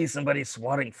to see somebody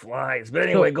swatting flies. But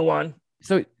anyway, go on.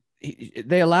 So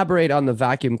they elaborate on the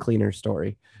vacuum cleaner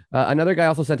story. Another guy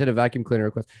also sent in a vacuum cleaner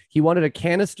request. He wanted a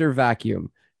canister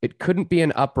vacuum. It couldn't be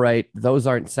an upright. Those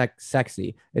aren't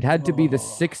sexy. It had to be the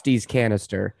 60s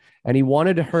canister. And he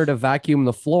wanted her to vacuum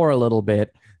the floor a little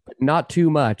bit, but not too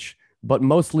much, but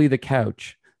mostly the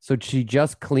couch. So she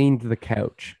just cleaned the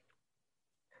couch.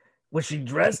 Was she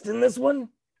dressed in this one?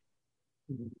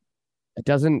 It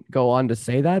doesn't go on to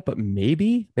say that, but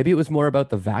maybe it was more about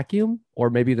the vacuum, or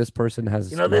maybe this person has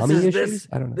issues.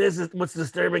 I don't know. This is what's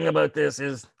disturbing about this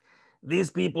is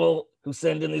these people who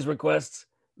send in these requests,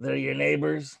 they're your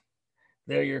neighbors,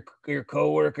 they're your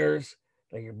co-workers,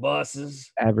 they're your bosses.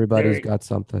 Everybody's got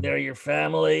something. They're your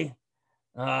family.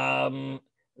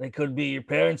 They could be your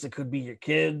parents. It could be your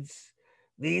kids.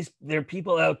 There are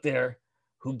people out there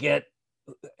who get.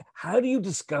 How do you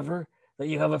discover that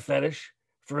you have a fetish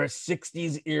for a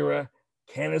 60s era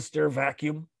canister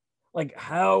vacuum? Like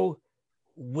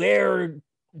when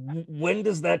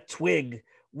does that twig?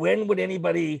 When would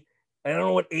anybody, I don't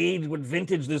know what age, what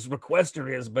vintage this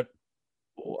requester is, but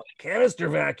canister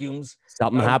vacuums.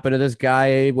 Something happened to this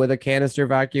guy with a canister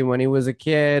vacuum when he was a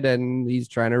kid and he's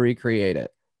trying to recreate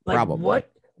it. Like probably.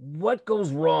 What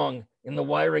goes wrong in the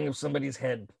wiring of somebody's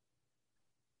head?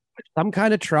 Some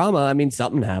kind of trauma. I mean,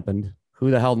 something happened. Who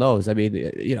the hell knows? I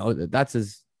mean, that's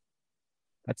as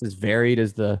varied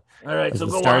as the all right. So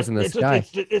the go stars on. in the sky.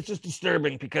 It's just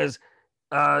disturbing because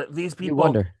these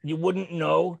people you wouldn't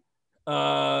know.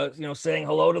 Saying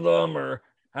hello to them or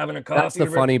having a coffee. That's the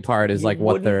funny part is like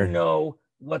what they're know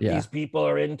what these people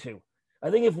are into. I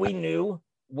think if we knew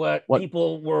what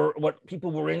people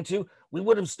were into, we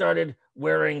would have started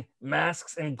wearing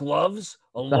masks and gloves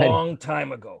a long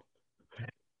time ago.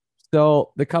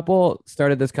 So the couple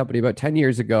started this company about 10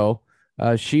 years ago.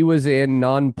 She was in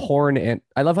non-porn, and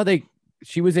I love how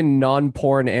she was in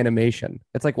non-porn animation.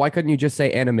 It's like, why couldn't you just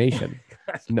say animation?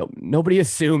 No, nobody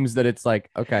assumes that it's like,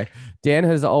 okay. Dan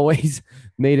has always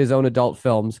made his own adult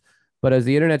films, but as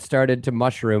the internet started to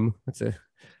mushroom,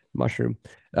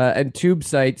 and tube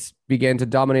sites began to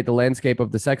dominate the landscape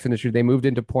of the sex industry, they moved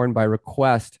into porn by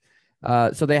request.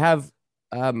 So they have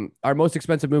our most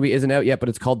expensive movie isn't out yet, but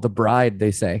it's called The Bride,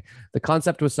 they say. The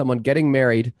concept was someone getting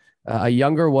married, a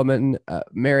younger woman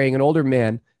marrying an older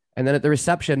man, and then at the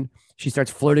reception, she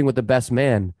starts flirting with the best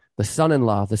man. The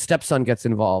son-in-law, the stepson gets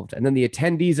involved, and then the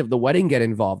attendees of the wedding get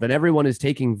involved, and everyone is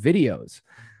taking videos.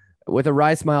 With a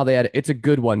wry smile, they had, it's a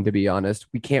good one, to be honest.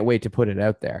 We can't wait to put it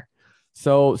out there.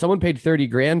 So someone paid 30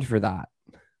 grand for that,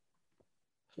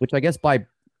 which I guess porn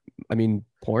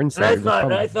sites.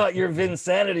 I thought your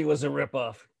Vinsanity was a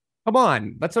ripoff. Come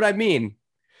on, that's what I mean.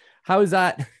 How is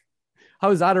that a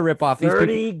ripoff?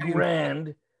 30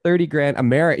 grand. 30 grand,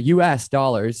 US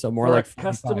dollars, so more like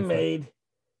custom-made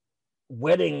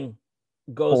wedding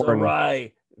goes porn.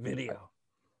 Awry video.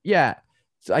 Yeah,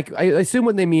 so I assume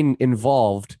when they mean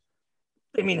involved,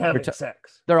 they mean having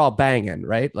sex. They're all banging,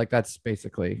 right? Like that's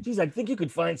basically. Geez, I think you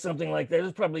could find something like that.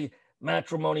 There's probably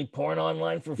matrimony porn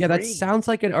online for free. Yeah, that sounds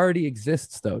like it already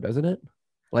exists, though, doesn't it?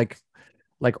 Like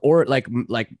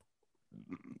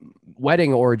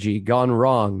wedding orgy gone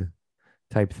wrong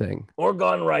type thing, or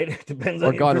gone right. It depends.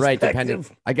 Or gone right, depending.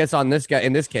 I guess on this guy,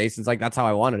 in this case, it's like that's how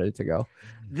I wanted it to go.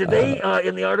 Did they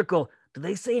in the article? Did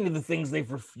they say any of the things they've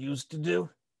refused to do?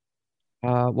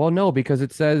 Well, no, because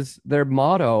it says their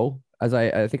motto, as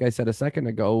I think I said a second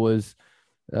ago, was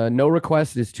no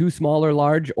request is too small or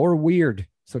large or weird.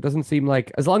 So it doesn't seem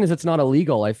like, as long as it's not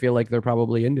illegal, I feel like they're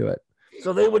probably into it.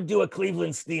 So they would do a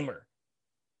Cleveland steamer.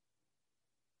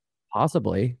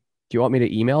 Possibly. Do you want me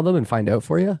to email them and find out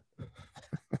for you?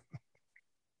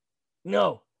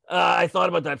 No, I thought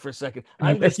about that for a second.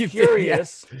 I'm just You did,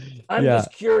 curious. I'm Yeah.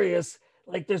 just curious.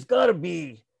 Like, there's got to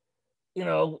be,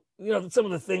 some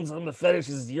of the things, some of the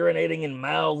fetishes, urinating in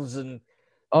mouths and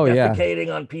Oh yeah,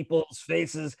 defecating on people's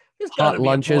faces. There's got hot to be a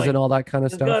lunches point. and all that kind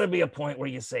of There's got stuff. to be a point where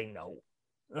you say no.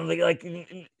 And like,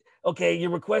 okay,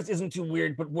 your request isn't too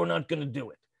weird, but we're not going to do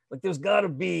it. Like,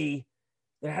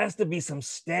 there has to be some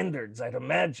standards, I'd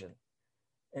imagine.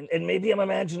 And maybe I'm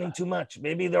imagining too much.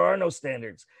 Maybe there are no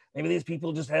standards. Maybe these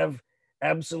people just have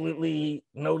absolutely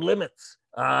no limits.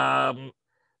 There's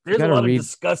a gotta lot of read.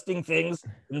 disgusting things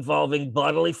involving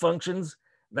bodily functions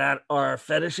that are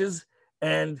fetishes.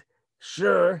 And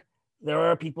sure, there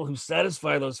are people who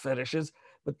satisfy those fetishes,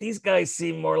 but these guys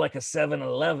seem more like a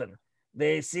 7-Eleven.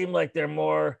 They seem like they're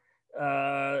more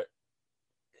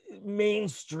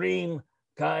mainstream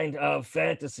kind of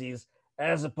fantasies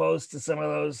as opposed to some of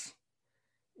those,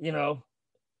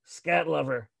 scat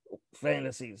lover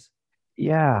fantasies.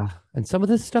 Yeah, and some of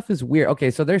this stuff is weird. Okay,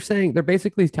 so they're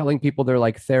basically telling people they're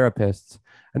like therapists,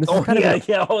 and this is kind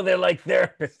of Oh, they're like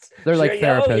therapists. they're like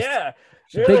therapists. Oh, yeah.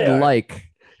 Sure Big they are. like.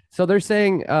 So they're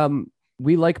saying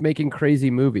we like making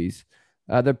crazy movies.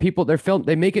 The people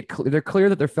they make it they're clear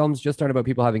that their films just aren't about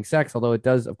people having sex, although it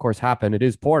does of course happen. It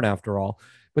is porn after all,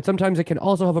 but sometimes it can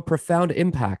also have a profound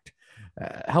impact,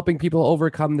 helping people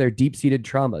overcome their deep-seated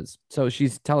traumas. So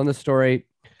she's telling the story.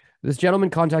 This gentleman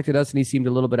contacted us and he seemed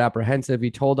a little bit apprehensive. He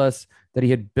told us that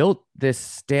he had built this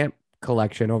stamp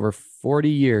collection over 40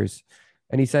 years.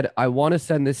 And he said, I want to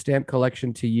send this stamp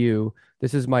collection to you.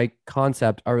 This is my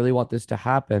concept. I really want this to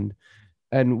happen.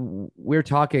 And we're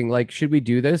talking like, should we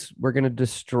do this? We're going to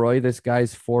destroy this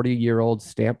guy's 40-year-old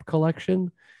stamp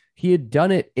collection. He had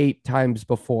done it 8 times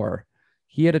before.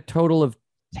 He had a total of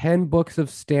 10 books of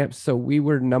stamps. So we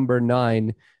were number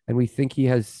 9. And we think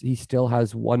he still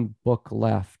has 1 book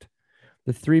left.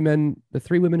 The three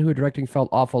women who are directing felt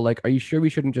awful. Like, are you sure we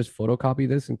shouldn't just photocopy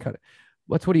this and cut it?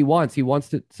 What's what he wants? He wants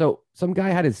to. So some guy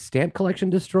had his stamp collection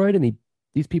destroyed, and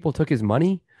these people took his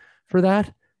money for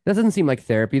that. That doesn't seem like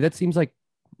therapy. That seems like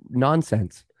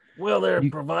nonsense. Well, they're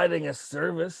providing a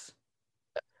service.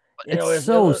 It's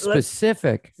so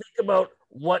specific. Think about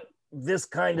what this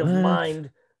kind of mind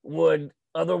would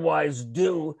otherwise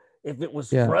do if it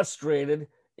was frustrated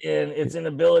in its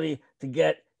inability to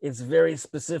get its very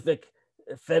specific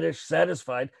fetish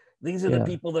satisfied. These are the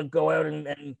people that go out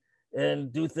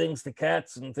and do things to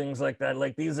cats and things like that.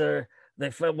 Like they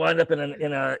wind up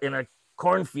in a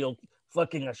cornfield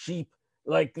fucking a sheep.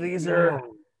 Like these are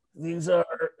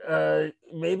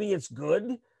maybe it's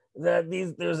good that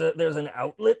there's an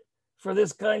outlet for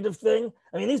this kind of thing.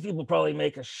 I mean, these people probably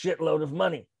make a shitload of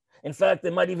money. In fact, they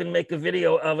might even make a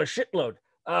video of a shitload.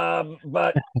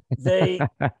 But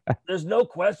there's no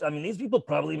question. I mean, these people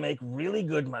probably make really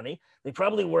good money. They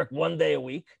probably work 1 day a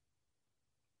week.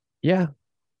 Yeah,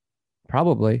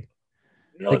 probably.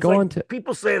 They go on to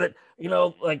people say that,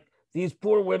 like these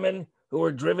poor women who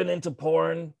are driven into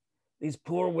porn, these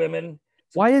poor women.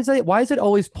 Why is it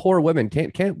always poor women?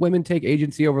 Can't women take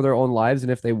agency over their own lives?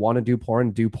 And if they want to do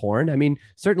porn? I mean,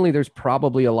 certainly there's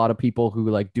probably a lot of people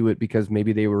who like do it because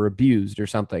maybe they were abused or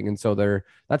something. And so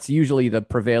that's usually the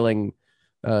prevailing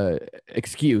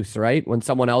excuse, right? When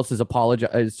someone else is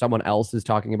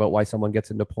talking about why someone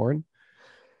gets into porn.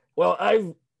 Well,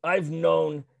 I've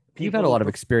known people. You've had a lot of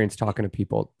experience talking to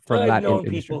people from that industry. I've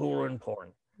known people who were in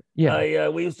porn. Yeah.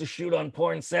 We used to shoot on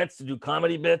porn sets to do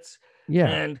comedy bits. Yeah.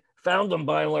 And found them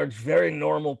by and large very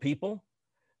normal people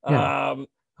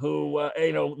who,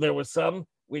 there was some,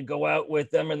 we'd go out with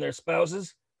them and their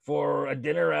spouses for a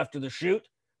dinner after the shoot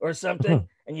or something.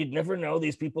 And you'd never know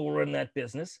these people were in that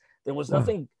business. There was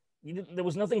nothing, there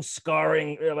was nothing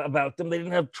scarring about them. They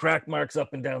didn't have track marks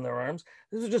up and down their arms.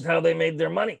 This is just how they made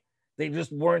their money. They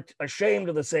just weren't ashamed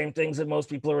of the same things that most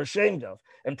people are ashamed of.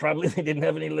 And probably they didn't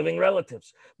have any living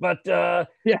relatives, but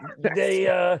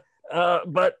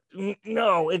but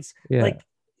no, it's like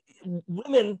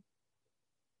women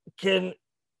can.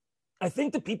 I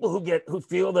think the people who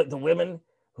feel that the women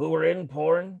who are in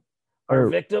porn are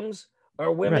victims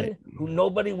are women who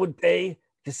nobody would pay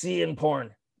to see in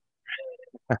porn.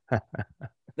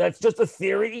 That's just a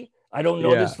theory. I don't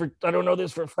know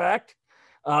this for a fact.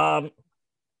 I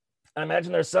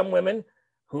imagine there's some women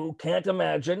who can't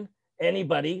imagine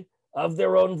anybody of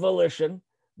their own volition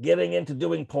getting into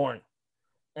doing porn.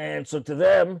 And so to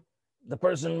them,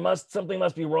 something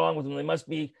must be wrong with them. They must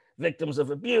be victims of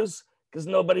abuse because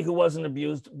nobody who wasn't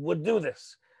abused would do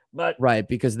this. But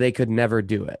because they could never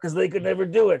do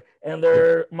it. And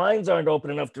their minds aren't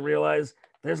open enough to realize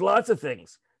there's lots of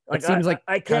things. Like, it seems like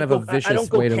I kind of a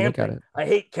vicious way to look at it. I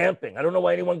hate camping. I don't know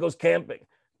why anyone goes camping.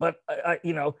 but I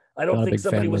don't Not a think big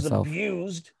somebody fan was myself.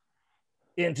 abused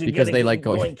into Because they like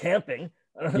going camping.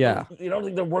 Yeah. You don't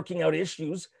think they're working out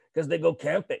issues because they go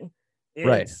camping.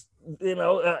 Right.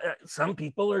 It's, some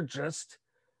people are just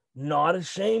not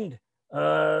ashamed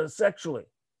sexually.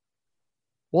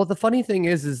 Well, the funny thing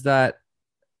is that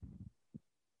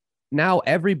now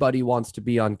everybody wants to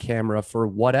be on camera for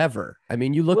whatever. I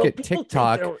mean, you look at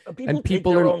TikTok and people take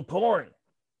their are own porn.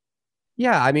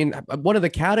 Yeah, I mean, one of the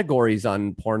categories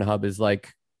on Pornhub is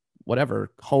like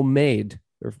whatever, homemade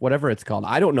or whatever it's called.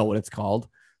 I don't know what it's called.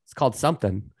 It's called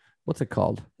something. What's it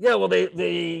called? Yeah, well,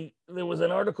 there was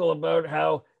an article about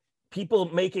how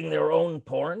people making their own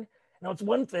porn. Now, it's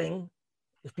one thing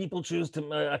if people choose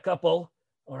to, a couple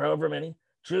or however many,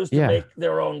 choose to make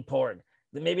their own porn.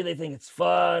 Then maybe they think it's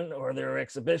fun, or they're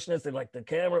exhibitionists. They like the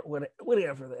camera,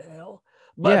 whatever the hell.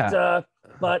 But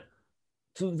but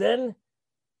to then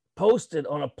post it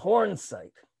on a porn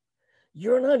site,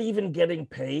 you're not even getting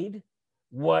paid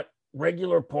what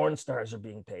regular porn stars are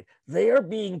being paid. They are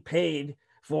being paid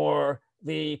for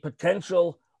the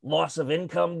potential loss of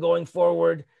income going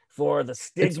forward, for the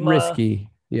stigma. It's risky.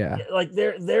 Yeah. Like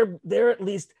they're at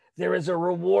least there is a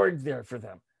reward there for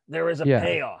them. There is a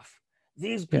payoff.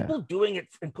 These people doing it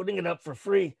and putting it up for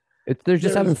free. They're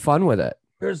just having fun with it.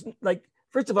 There's like,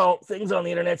 first of all, things on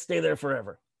the internet stay there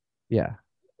forever. Yeah.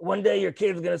 One day your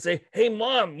kid's going to say, "Hey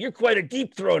mom, you're quite a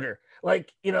deep throater."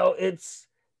 Like, it's,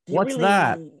 what's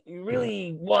that? You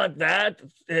really want that?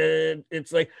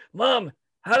 It's like, "Mom,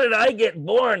 how did I get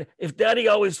born if daddy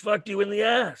always fucked you in the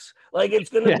ass?" Like, it's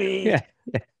going to be,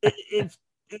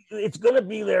 it's going to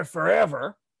be there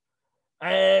forever.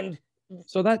 And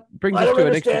so that brings I us don't to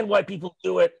understand why people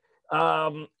do it.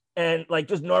 And like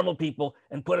just normal people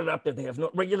and put it up there. They have no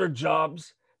regular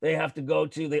jobs they have to go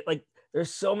to.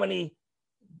 There's so many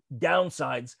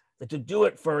downsides that to do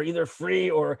it for either free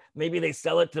or maybe they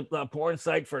sell it to a porn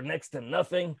site for next to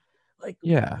nothing. Like,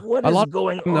 what is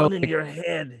going on in your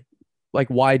head? Like,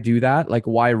 why do that? Like,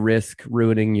 why risk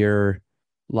ruining your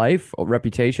life or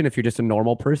reputation if you're just a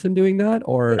normal person doing that?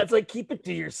 Or it's like, keep it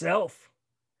to yourself.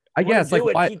 I guess, like,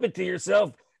 why keep it to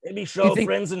yourself. Maybe show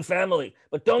friends and family,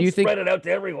 but don't spread it out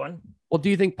to everyone. Well, do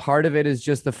you think part of it is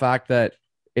just the fact that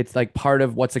it's like part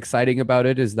of what's exciting about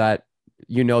it is that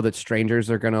that strangers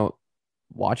are going to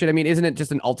watch it? I mean, isn't it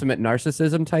just an ultimate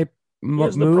narcissism type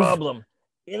Here's move? The problem.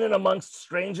 In and amongst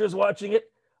strangers watching it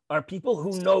are people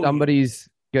who know somebody's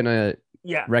going to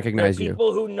recognize you.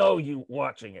 People who know you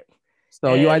watching it.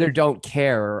 So you either don't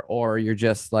care or you're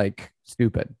just like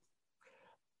stupid.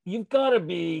 You've got to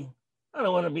be, I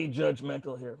don't want to be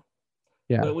judgmental here.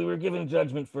 Yeah. But we were given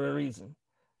judgment for a reason.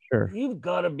 Sure. You've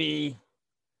got to be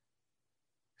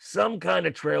some kind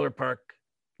of trailer park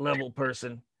level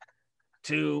person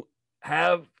to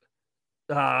have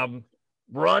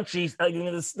raunchy. I mean,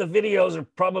 the videos are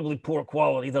probably poor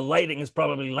quality. The lighting is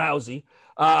probably lousy.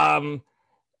 Having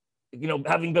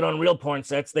been on real porn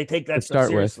sets, they take that stuff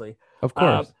seriously. Of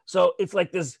course. So it's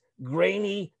like this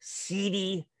grainy,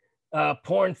 seedy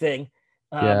porn thing.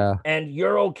 And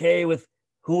you're okay with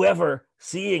whoever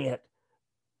seeing it.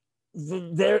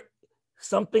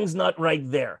 Something's not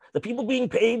right there. The people being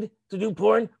paid to do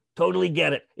porn, totally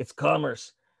get it. It's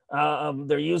commerce.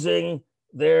 They're using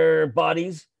their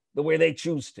bodies the way they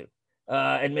choose to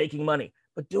and making money.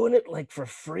 But doing it like for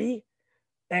free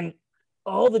and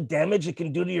all the damage it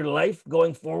can do to your life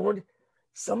going forward,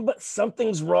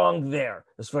 something's wrong there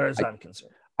as far as I'm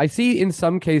concerned. I see in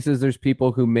some cases there's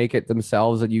people who make it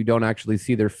themselves and you don't actually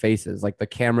see their faces. Like the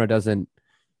camera doesn't,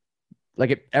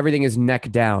 everything is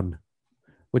neck down,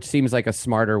 which seems like a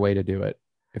smarter way to do it,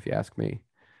 if you ask me.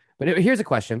 But here's a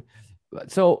question.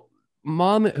 So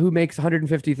mom who makes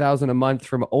 $150,000 a month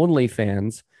from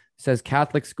OnlyFans says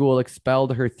Catholic school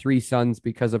expelled her 3 sons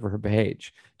because of her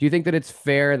page. Do you think that it's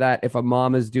fair that if a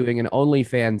mom is doing an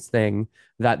OnlyFans thing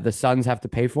that the sons have to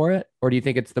pay for it? Or do you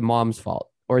think it's the mom's fault?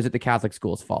 Or is it the Catholic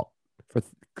school's fault for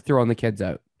throwing the kids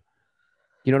out?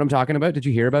 You know what I'm talking about? Did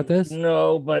you hear about this?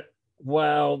 No, but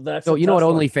wow, that's so you know what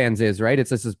OnlyFans is, right?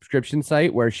 It's a subscription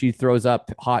site where she throws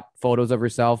up hot photos of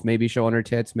herself, maybe showing her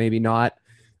tits, maybe not,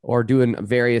 or doing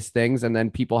various things, and then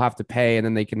people have to pay, and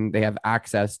then they have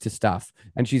access to stuff.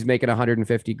 And she's making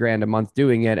 $150,000 a month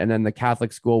doing it. And then the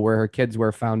Catholic school where her kids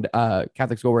were found,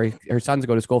 Catholic school where her sons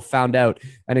go to school, found out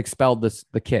and expelled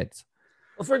the kids.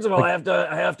 Well, first of all, I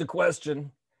have to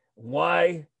question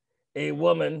why a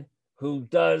woman who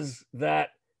does that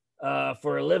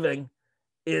for a living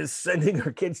is sending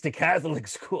her kids to Catholic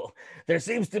school. There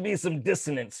seems to be some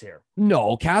dissonance here.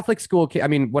 No, Catholic school. I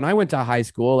mean, when I went to high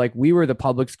school, like we were the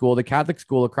public school, the Catholic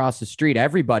school across the street,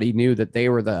 everybody knew that they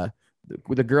were the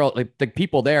the girl, like the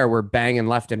people there were banging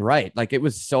left and right. Like it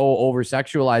was so over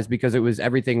sexualized because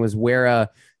everything was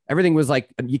everything was like,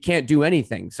 you can't do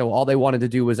anything. So all they wanted to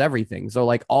do was everything. So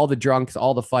like all the drunks,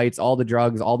 all the fights, all the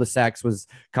drugs, all the sex was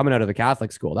coming out of the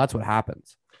Catholic school. That's what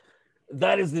happens.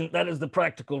 That is the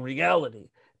practical reality.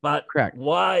 But Correct.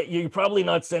 why you're probably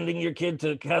not sending your kid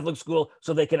to Catholic school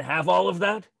so they can have all of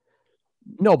that?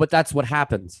 No, but that's what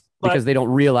happens because they don't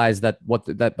realize that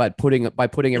by putting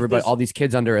everybody, all these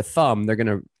kids under a thumb, they're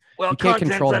gonna. Well, you can't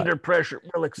control under pressure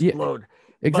will explode.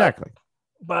 Yeah, exactly.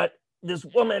 But this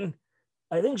woman,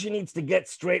 I think she needs to get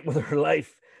straight with her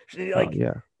life.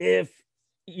 If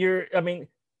you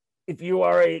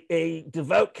are a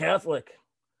devout Catholic,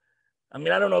 I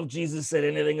mean, I don't know if Jesus said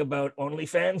anything about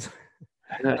OnlyFans.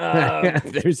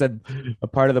 There's a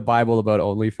part of the Bible about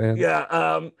OnlyFans.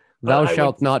 Yeah. Thou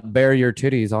shalt not bear your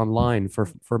titties online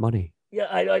for money. Yeah,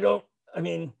 I don't. I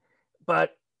mean,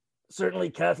 but certainly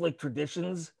Catholic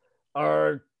traditions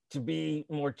are to be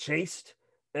more chaste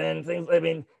and things. I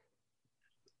mean,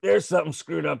 there's something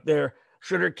screwed up there.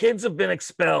 Should her kids have been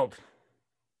expelled?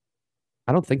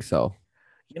 I don't think so.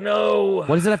 You know,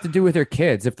 what does it have to do with her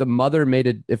kids? If the mother made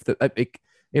it, if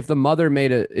the mother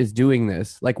is doing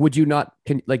this, like, would you not?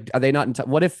 Are they not?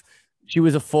 What if she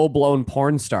was a full-blown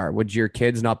porn star? Would your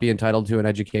kids not be entitled to an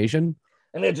education?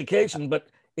 An education, but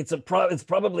it's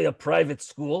probably a private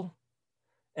school,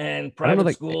 and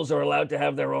private schools are allowed to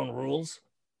have their own rules.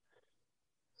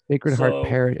 Sacred Heart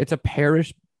Parish. It's a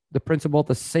parish. The principal at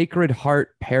the Sacred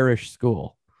Heart Parish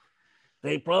School.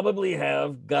 They probably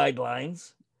have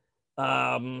guidelines,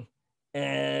 and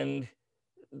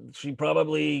she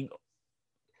probably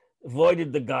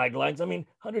avoided the guidelines. I mean,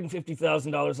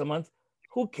 $150,000 a month.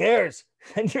 Who cares?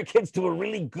 Send your kids to a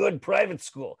really good private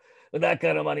school with that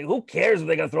kind of money. Who cares if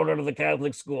they got thrown out of the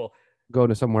Catholic school? Go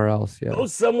to somewhere else. Yeah. Go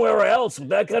somewhere else with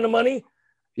that kind of money.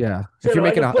 Yeah. If you're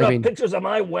making put up pictures of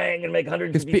my wang and make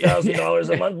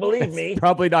 $150,000 a month, believe me,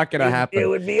 probably not going to happen. It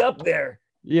would be up there.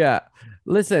 Yeah.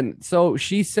 Listen, so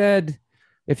she said,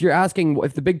 if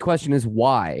the big question is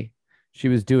why she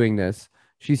was doing this,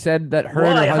 she said that her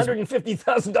and her husband,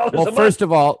 $150,000 well, a month.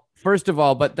 First of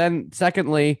all, but then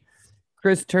secondly,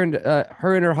 Chris turned,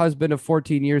 her and her husband of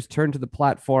 14 years turned to the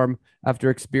platform after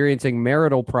experiencing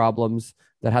marital problems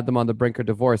that had them on the brink of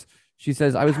divorce. She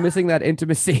says, I was missing that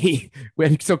intimacy.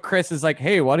 So Chris is like,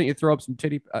 hey, why don't you throw up some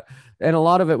titty? And a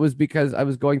lot of it was because I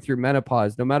was going through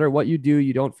menopause. No matter what you do,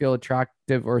 you don't feel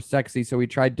attractive or sexy. So we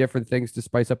tried different things to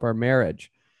spice up our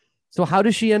marriage. So how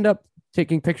does she end up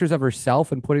taking pictures of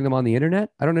herself and putting them on the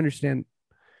internet? I don't understand.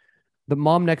 The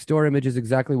mom next door image is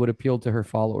exactly what appealed to her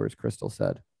followers, Crystal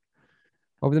said.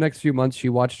 Over the next few months, she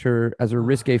watched her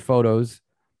risque photos,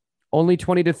 only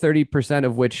 20 to 30%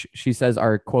 of which she says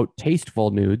are, quote, tasteful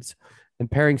nudes,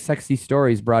 and pairing sexy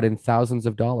stories brought in thousands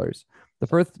of dollars. The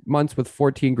first months with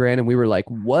 14 grand, and we were like,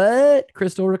 what?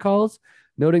 Crystal recalls,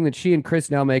 noting that she and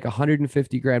Chris now make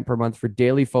 150 grand per month for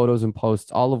daily photos and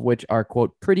posts, all of which are,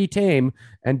 quote, pretty tame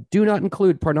and do not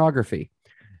include pornography.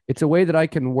 It's a way that I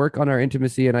can work on our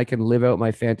intimacy and I can live out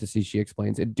my fantasy, she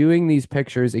explains. In doing these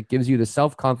pictures, it gives you the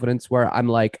self-confidence where I'm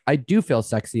like, I do feel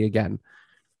sexy again.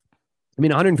 I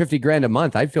mean, 150 grand a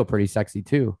month, I'd feel pretty sexy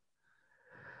too.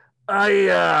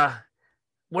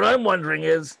 What I'm wondering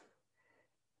is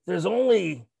there's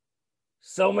only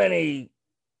so much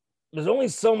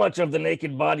of the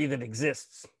naked body that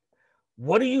exists.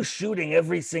 What are you shooting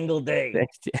every single day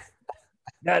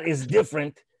that is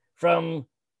different from,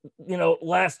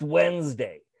 last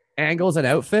Wednesday? Angles and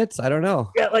outfits? I don't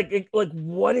know. Yeah, like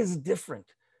what is different?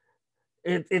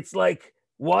 It's like,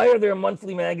 why are there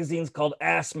monthly magazines called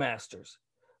Ass Masters?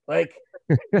 Like,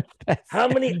 how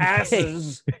many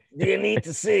asses do you need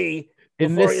to see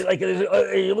before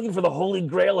are you looking for the holy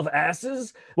grail of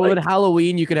asses? Well, in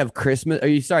Halloween, you could have Christmas.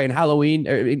 In Halloween,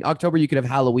 in October, you could have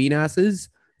Halloween asses.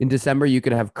 In December, you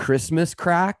could have Christmas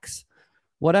cracks.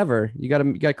 Whatever. You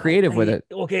got creative with it.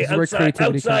 Okay,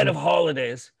 outside of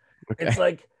holidays, okay. It's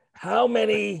like how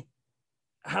many,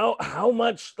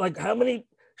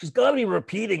 she's got to be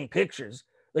repeating pictures.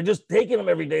 They're just taking them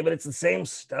every day, but it's the same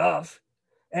stuff.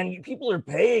 And people are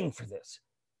paying for this.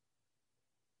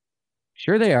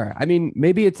 Sure they are. I mean,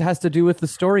 maybe it has to do with the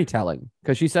storytelling,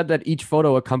 because she said that each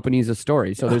photo accompanies a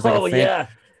story. So there's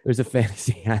there's a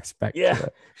fantasy aspect. Yeah, to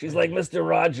it. She's like Mr.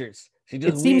 Rogers. She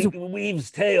just weaves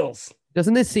tales.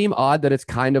 Doesn't this seem odd that it's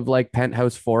kind of like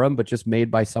Penthouse Forum, but just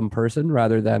made by some person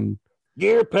rather than...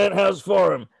 Dear Penthouse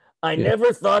Forum, I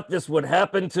never thought this would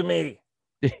happen to me.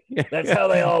 That's how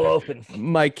they all open.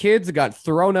 My kids got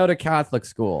thrown out of Catholic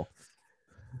school.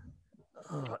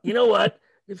 You know what?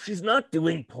 If she's not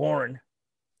doing porn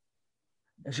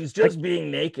and she's just being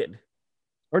naked,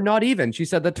 Or not even. She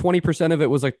said that 20% of it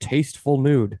was like tasteful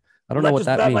nude. I don't know what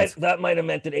that means. That might have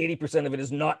meant that 80% of it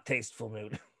is not tasteful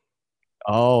nude.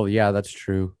 Oh, yeah, that's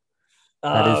true.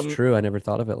 That is Um, true. I never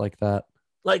thought of it like that.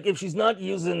 like if she's not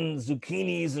using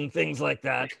zucchinis and things like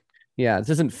that, Yeah, this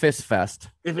isn't Fist Fest.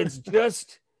 if it's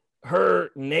just her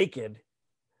naked,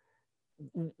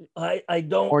 I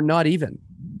don't Or not even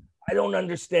I don't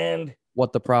understand.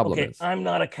 what the problem Okay, is. I'm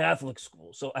not a Catholic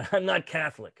school, so I'm not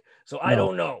Catholic, so I No.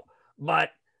 don't know.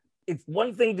 But it's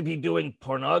one thing to be doing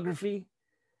pornography.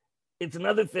 It's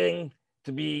another thing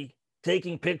to be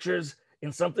taking pictures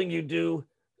in something you do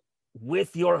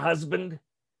with your husband,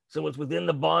 so it's within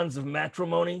the bonds of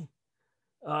matrimony.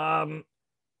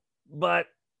 But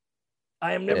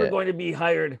I am never Yeah. going to be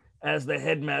hired as the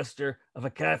headmaster of a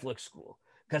Catholic school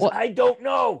because Well- I don't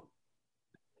know.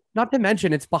 Not to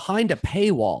mention, it's behind a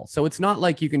paywall. So it's not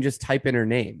like you can just type in her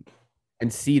name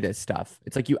and see this stuff.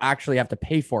 It's like you actually have to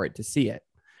pay for it to see it.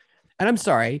 And I'm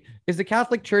sorry, is the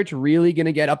Catholic Church really going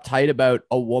to get uptight about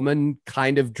a woman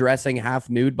kind of dressing half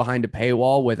nude behind a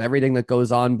paywall with everything that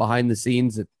goes on behind the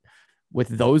scenes with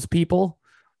those people?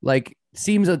 Like,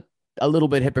 seems a little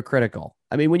bit hypocritical.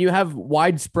 I mean, when you have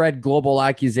widespread global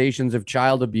accusations of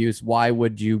child abuse, why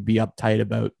would you be uptight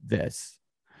about this?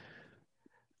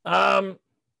 You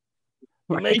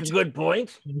make a good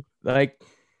point. Like,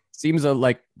 seems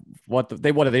like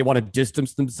they want to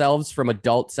distance themselves from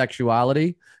adult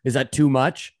sexuality. Is that too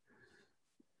much?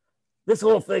 This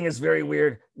whole thing is very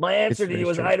weird. My answer to you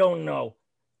is I don't know.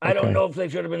 I don't Okay. know if they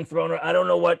should have been thrown. I don't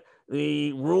know what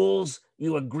the rules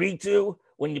you agree to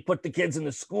when you put the kids in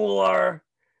the school are.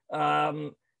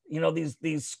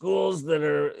 These schools that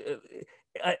are.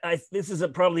 This is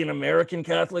probably an American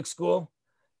Catholic school,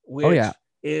 which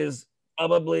is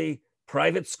probably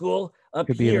private school. Up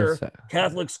Could be in here, this,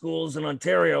 Catholic schools in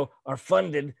Ontario are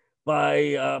funded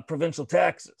by provincial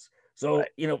taxes. So,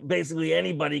 basically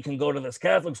anybody can go to this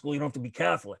Catholic school. You don't have to be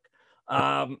Catholic.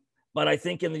 But I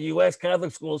think in the US,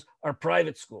 Catholic schools are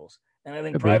private schools. And I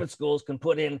think private schools can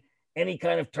put in any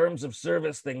kind of terms of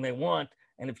service thing they want.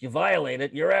 And if you violate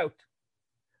it, you're out.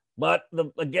 But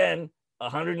again,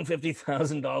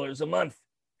 $150,000 a month.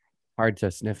 Hard to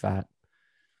sniff at.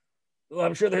 Well,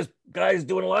 I'm sure there's guys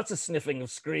doing lots of sniffing of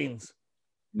screens.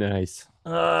 Nice.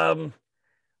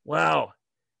 Wow.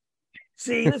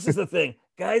 See, this is the thing.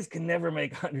 Guys can never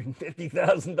make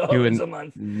 $150,000 a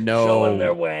month showing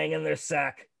their wang and their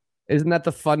sack. Isn't that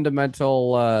the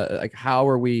fundamental,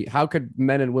 how could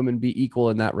men and women be equal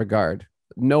in that regard?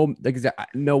 No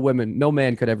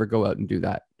man could ever go out and do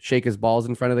that. Shake his balls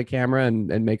in front of the camera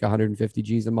and make 150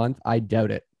 G's a month. I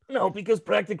doubt it. No, because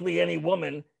practically any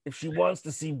woman, if she wants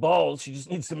to see balls, she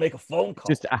just needs to make a phone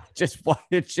call. Just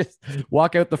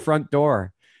walk out the front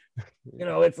door.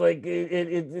 It's like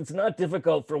it's not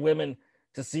difficult for women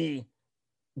to see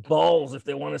balls if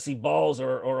they want to see balls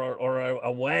or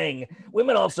a wang.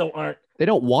 Women also aren't. They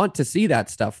don't want to see that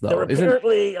stuff though.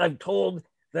 Apparently, I'm told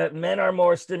that men are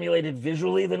more stimulated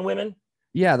visually than women.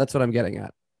 Yeah, that's what I'm getting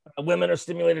at. Women are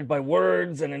stimulated by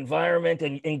words and environment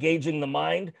and engaging the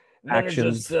mind. Men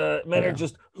Actions. are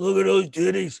just look at those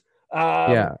titties.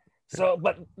 So,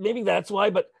 but maybe that's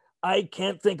why. But I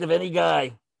can't think of any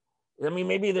guy. I mean,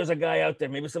 maybe there's a guy out there.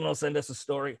 Maybe someone will send us a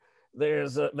story.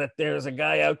 There's a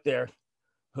guy out there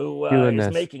who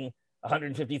is making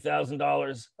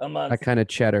 $150,000 a month. That kind of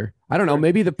cheddar. I don't know.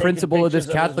 Maybe the principal of this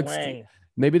Catholic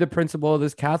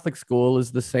school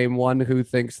is the same one who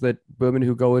thinks that women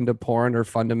who go into porn are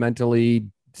fundamentally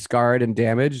scarred and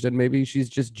damaged, and maybe she's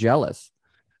just jealous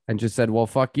and just said, well,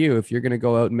 fuck you. If you're going to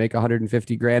go out and make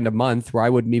 150 grand a month, where I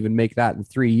wouldn't even make that in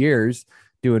 3 years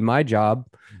doing my job,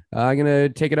 I'm going to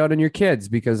take it out on your kids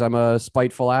because I'm a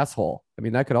spiteful asshole. I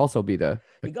mean, that could also be you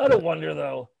got to wonder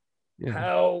though,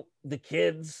 how the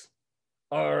kids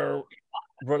are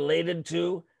related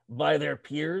to by their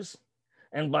peers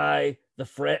and by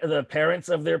the parents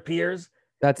of their peers.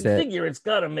 That's it. Figure it's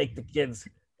got to make the kids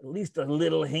at least a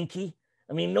little hinky.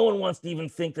 I mean, no one wants to even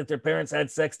think that their parents had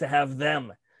sex to have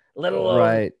them, let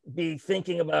alone be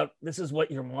thinking about this is what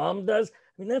your mom does.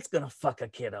 I mean, that's going to fuck a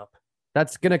kid up.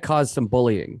 That's going to cause some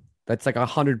bullying. That's like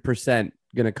 100%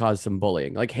 going to cause some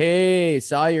bullying. Like, hey,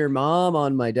 saw your mom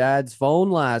on my dad's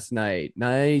phone last night.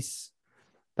 Nice.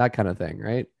 That kind of thing,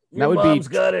 right? Your mom's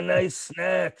got a nice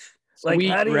snack. Like,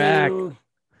 how do you...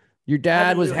 Your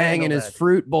dad was hanging his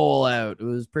fruit bowl out. It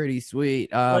was pretty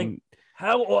sweet. How we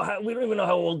don't even know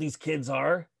how old these kids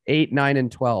are. 8, 9,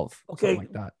 and 12. Okay,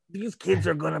 like that. These kids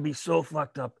are going to be so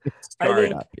fucked up.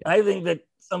 I think that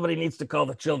somebody needs to call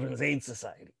the Children's Aid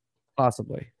Society.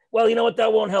 Possibly. Well, you know what?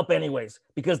 That won't help anyways,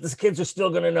 because the kids are still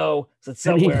going to know that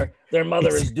I mean, somewhere their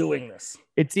mother is doing this.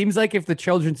 It seems like if the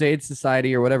Children's Aid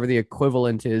Society or whatever the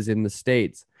equivalent is in the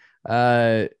States,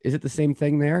 is it the same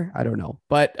thing there? I don't know.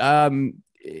 But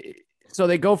so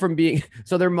they go from being,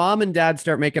 so their mom and dad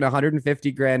start making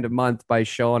 150 grand a month by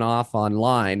showing off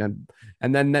online.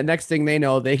 And then the next thing they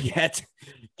know, they get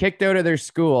kicked out of their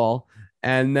school,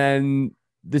 and then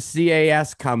the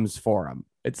CAS comes for them.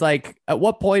 It's like, at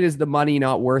what point is the money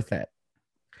not worth it?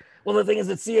 Well, the thing is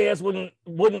that CAS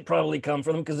wouldn't probably come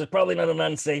for them because it's probably not an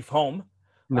unsafe home.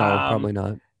 No, probably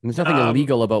not. There's nothing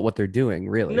illegal about what they're doing,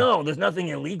 really. No, there's nothing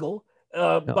illegal.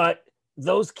 But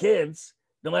those kids,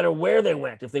 no matter where they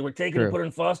went, if they were taken and put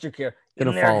in foster care,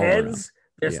 in their heads,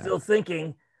 they're still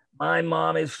thinking, my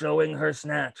mom is showing her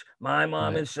snatch. My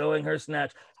mom is showing her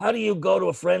snatch. How do you go to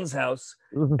a friend's house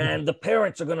and the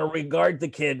parents are going to regard the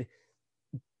kid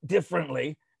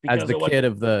differently as the kid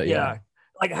of the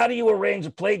Like, how do you arrange a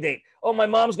play date? Oh, my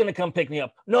mom's going to come pick me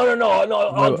up. No,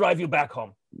 I'll drive you back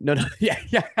home. No, yeah.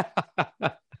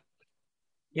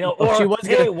 You know, or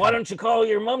why don't you call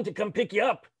your mom to come pick you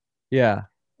up? Yeah.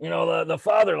 You know, the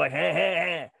father, like,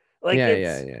 hey. Like,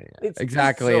 it's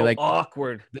exactly so like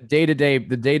awkward. The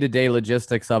day-to-day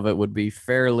logistics of it would be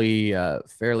fairly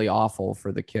awful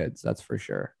for the kids. That's for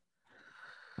sure.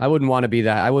 I wouldn't want to be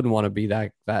that. I wouldn't want to be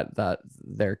that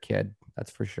their kid.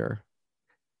 That's for sure.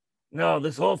 No,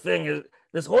 this whole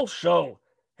show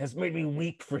has made me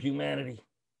weep for humanity.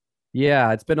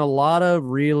 Yeah, it's been a lot of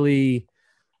really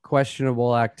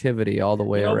questionable activity all the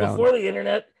way around. Before the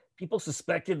internet, people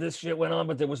suspected this shit went on,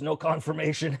 but there was no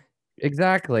confirmation.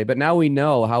 Exactly. But now we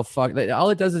know how fucked. All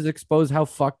it does is expose how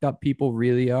fucked up people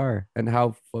really are and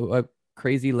how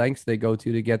crazy lengths they go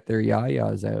to get their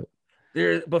yayas out.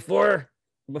 Before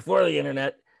the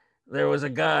internet, there was a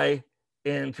guy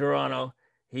in Toronto.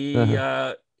 He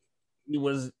went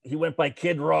by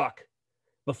Kid Rock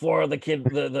before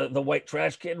the white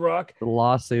trash Kid Rock. The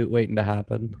lawsuit waiting to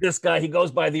happen. This guy, he goes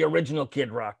by the original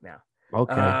Kid Rock now.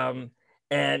 Okay.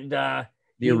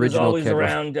 He was always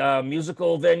around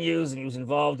musical venues, and he was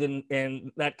involved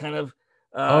in that kind of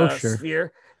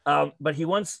sphere. But he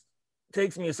once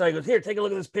takes me aside, goes, "Here, take a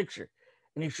look at this picture."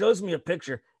 And he shows me a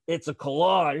picture. It's a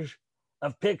collage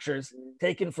of pictures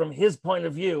taken from his point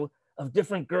of view of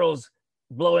different girls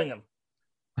blowing him.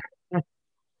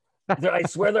 I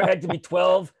swear there had to be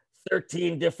 12,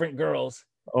 13 different girls.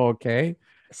 Okay.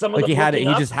 Some of he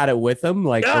just had it with him.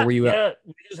 Like, yeah, or were you? Yeah,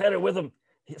 he just had it with him.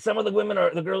 Some of the women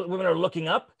are looking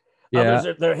up. Yeah.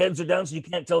 Others their heads are down, so you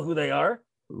can't tell who they are.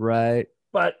 Right.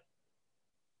 But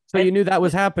so you knew that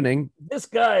was happening. This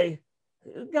guy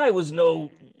was no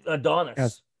Adonis.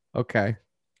 Yes. Okay.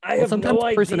 I have sometimes no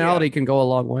idea. Personality can go a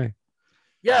long way.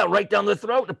 Yeah, right down the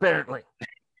throat, apparently.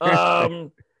 I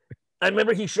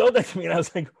remember he showed that to me, and I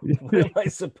was like, "What am I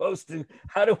supposed to?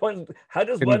 How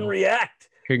does one react?"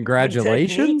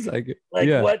 Congratulations!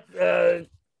 What?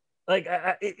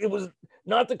 It was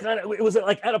not the kind of. It was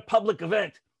like at a public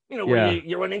event, where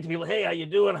you run into people. Hey, how you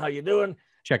doing? How you doing?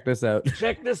 Check this out.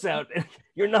 Check this out.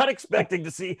 You're not expecting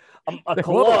to see a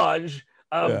collage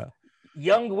of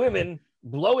young women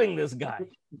blowing this guy.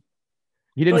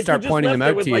 You didn't start pointing them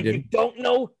out to you, did you? Don't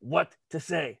know what to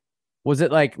say. Was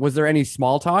there any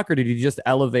small talk, or did you just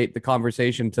elevate the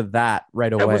conversation to that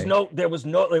right away? There was,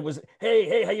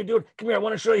 hey, how you doing? Come here, I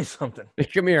want to show you something.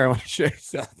 Come here, I want to show you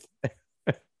something.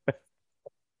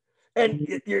 And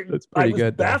That's pretty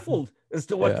good. Baffled as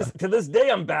to what to this day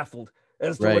I'm baffled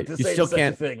as to what to say to such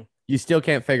a thing. You still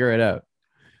can't figure it out.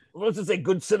 What's it say?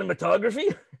 Good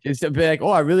cinematography? Just to be like,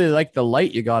 I really like the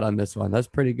light you got on this one. That's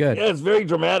pretty good. Yeah, it's very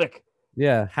dramatic.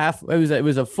 Yeah, it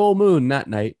was a full moon that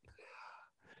night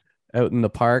out in the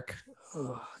park.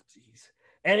 Oh, jeez.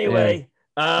 Anyway,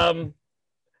 I'm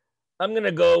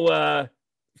gonna go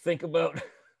think about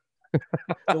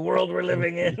the world we're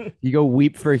living in. You go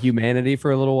weep for humanity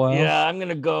for a little while. Yeah, I'm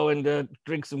gonna go and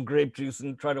drink some grape juice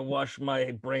and try to wash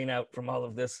my brain out from all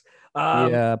of this.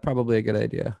 Yeah, probably a good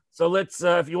idea. So let's,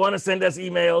 if you want to send us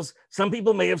emails, some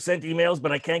people may have sent emails,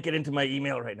 but I can't get into my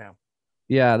email right now.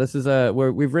 Yeah, this is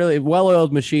we've really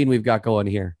well-oiled machine we've got going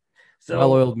here. So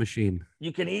well-oiled machine.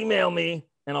 You can email me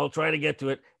and I'll try to get to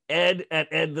it.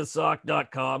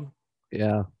 ed@edthesock.com.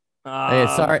 Yeah.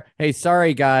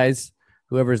 Sorry guys,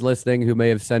 whoever's listening who may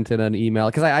have sent in an email,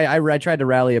 because I tried to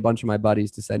rally a bunch of my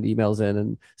buddies to send emails in,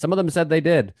 and some of them said they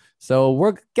did. So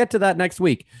we'll get to that next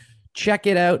week. Check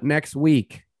it out next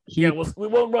week. We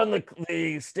won't run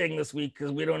the sting this week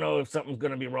because we don't know if something's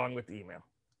going to be wrong with the email.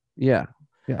 Yeah.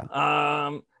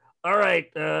 All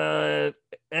right.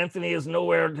 Anthony is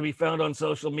nowhere to be found on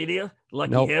social media.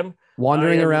 Lucky him.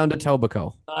 Wandering around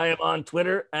Etobicoke. I am on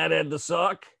Twitter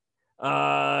 @EdTheSock.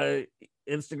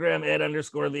 Instagram,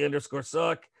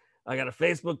 @_the_sock. I got a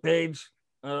Facebook page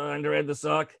under Ed the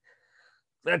Sock.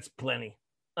 That's plenty.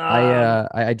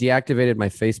 I deactivated my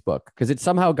Facebook because it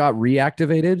somehow got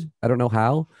reactivated. I don't know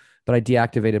how, but I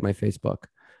deactivated my Facebook.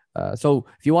 So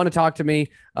if you want to talk to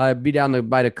me, be down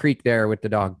by the creek there with the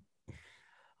dog.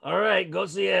 All right, go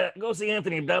see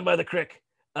Anthony down by the creek.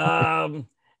 And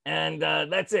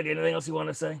that's it. Anything else you want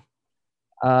to say?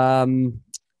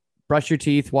 Brush your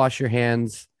teeth, wash your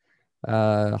hands,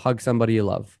 hug somebody you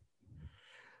love.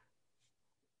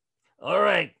 All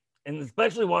right. And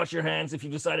especially wash your hands if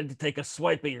you decided to take a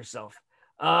swipe at yourself.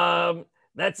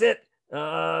 That's it.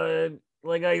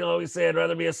 Like I always say, I'd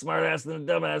rather be a smartass than a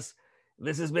dumbass.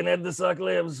 This has been Ed the Sock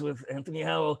Lives with Anthony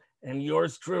Howell and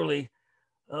yours truly.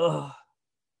 Oh,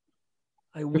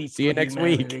 I weep. See you next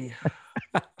week. Ed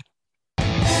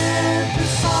the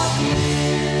Sock Lives.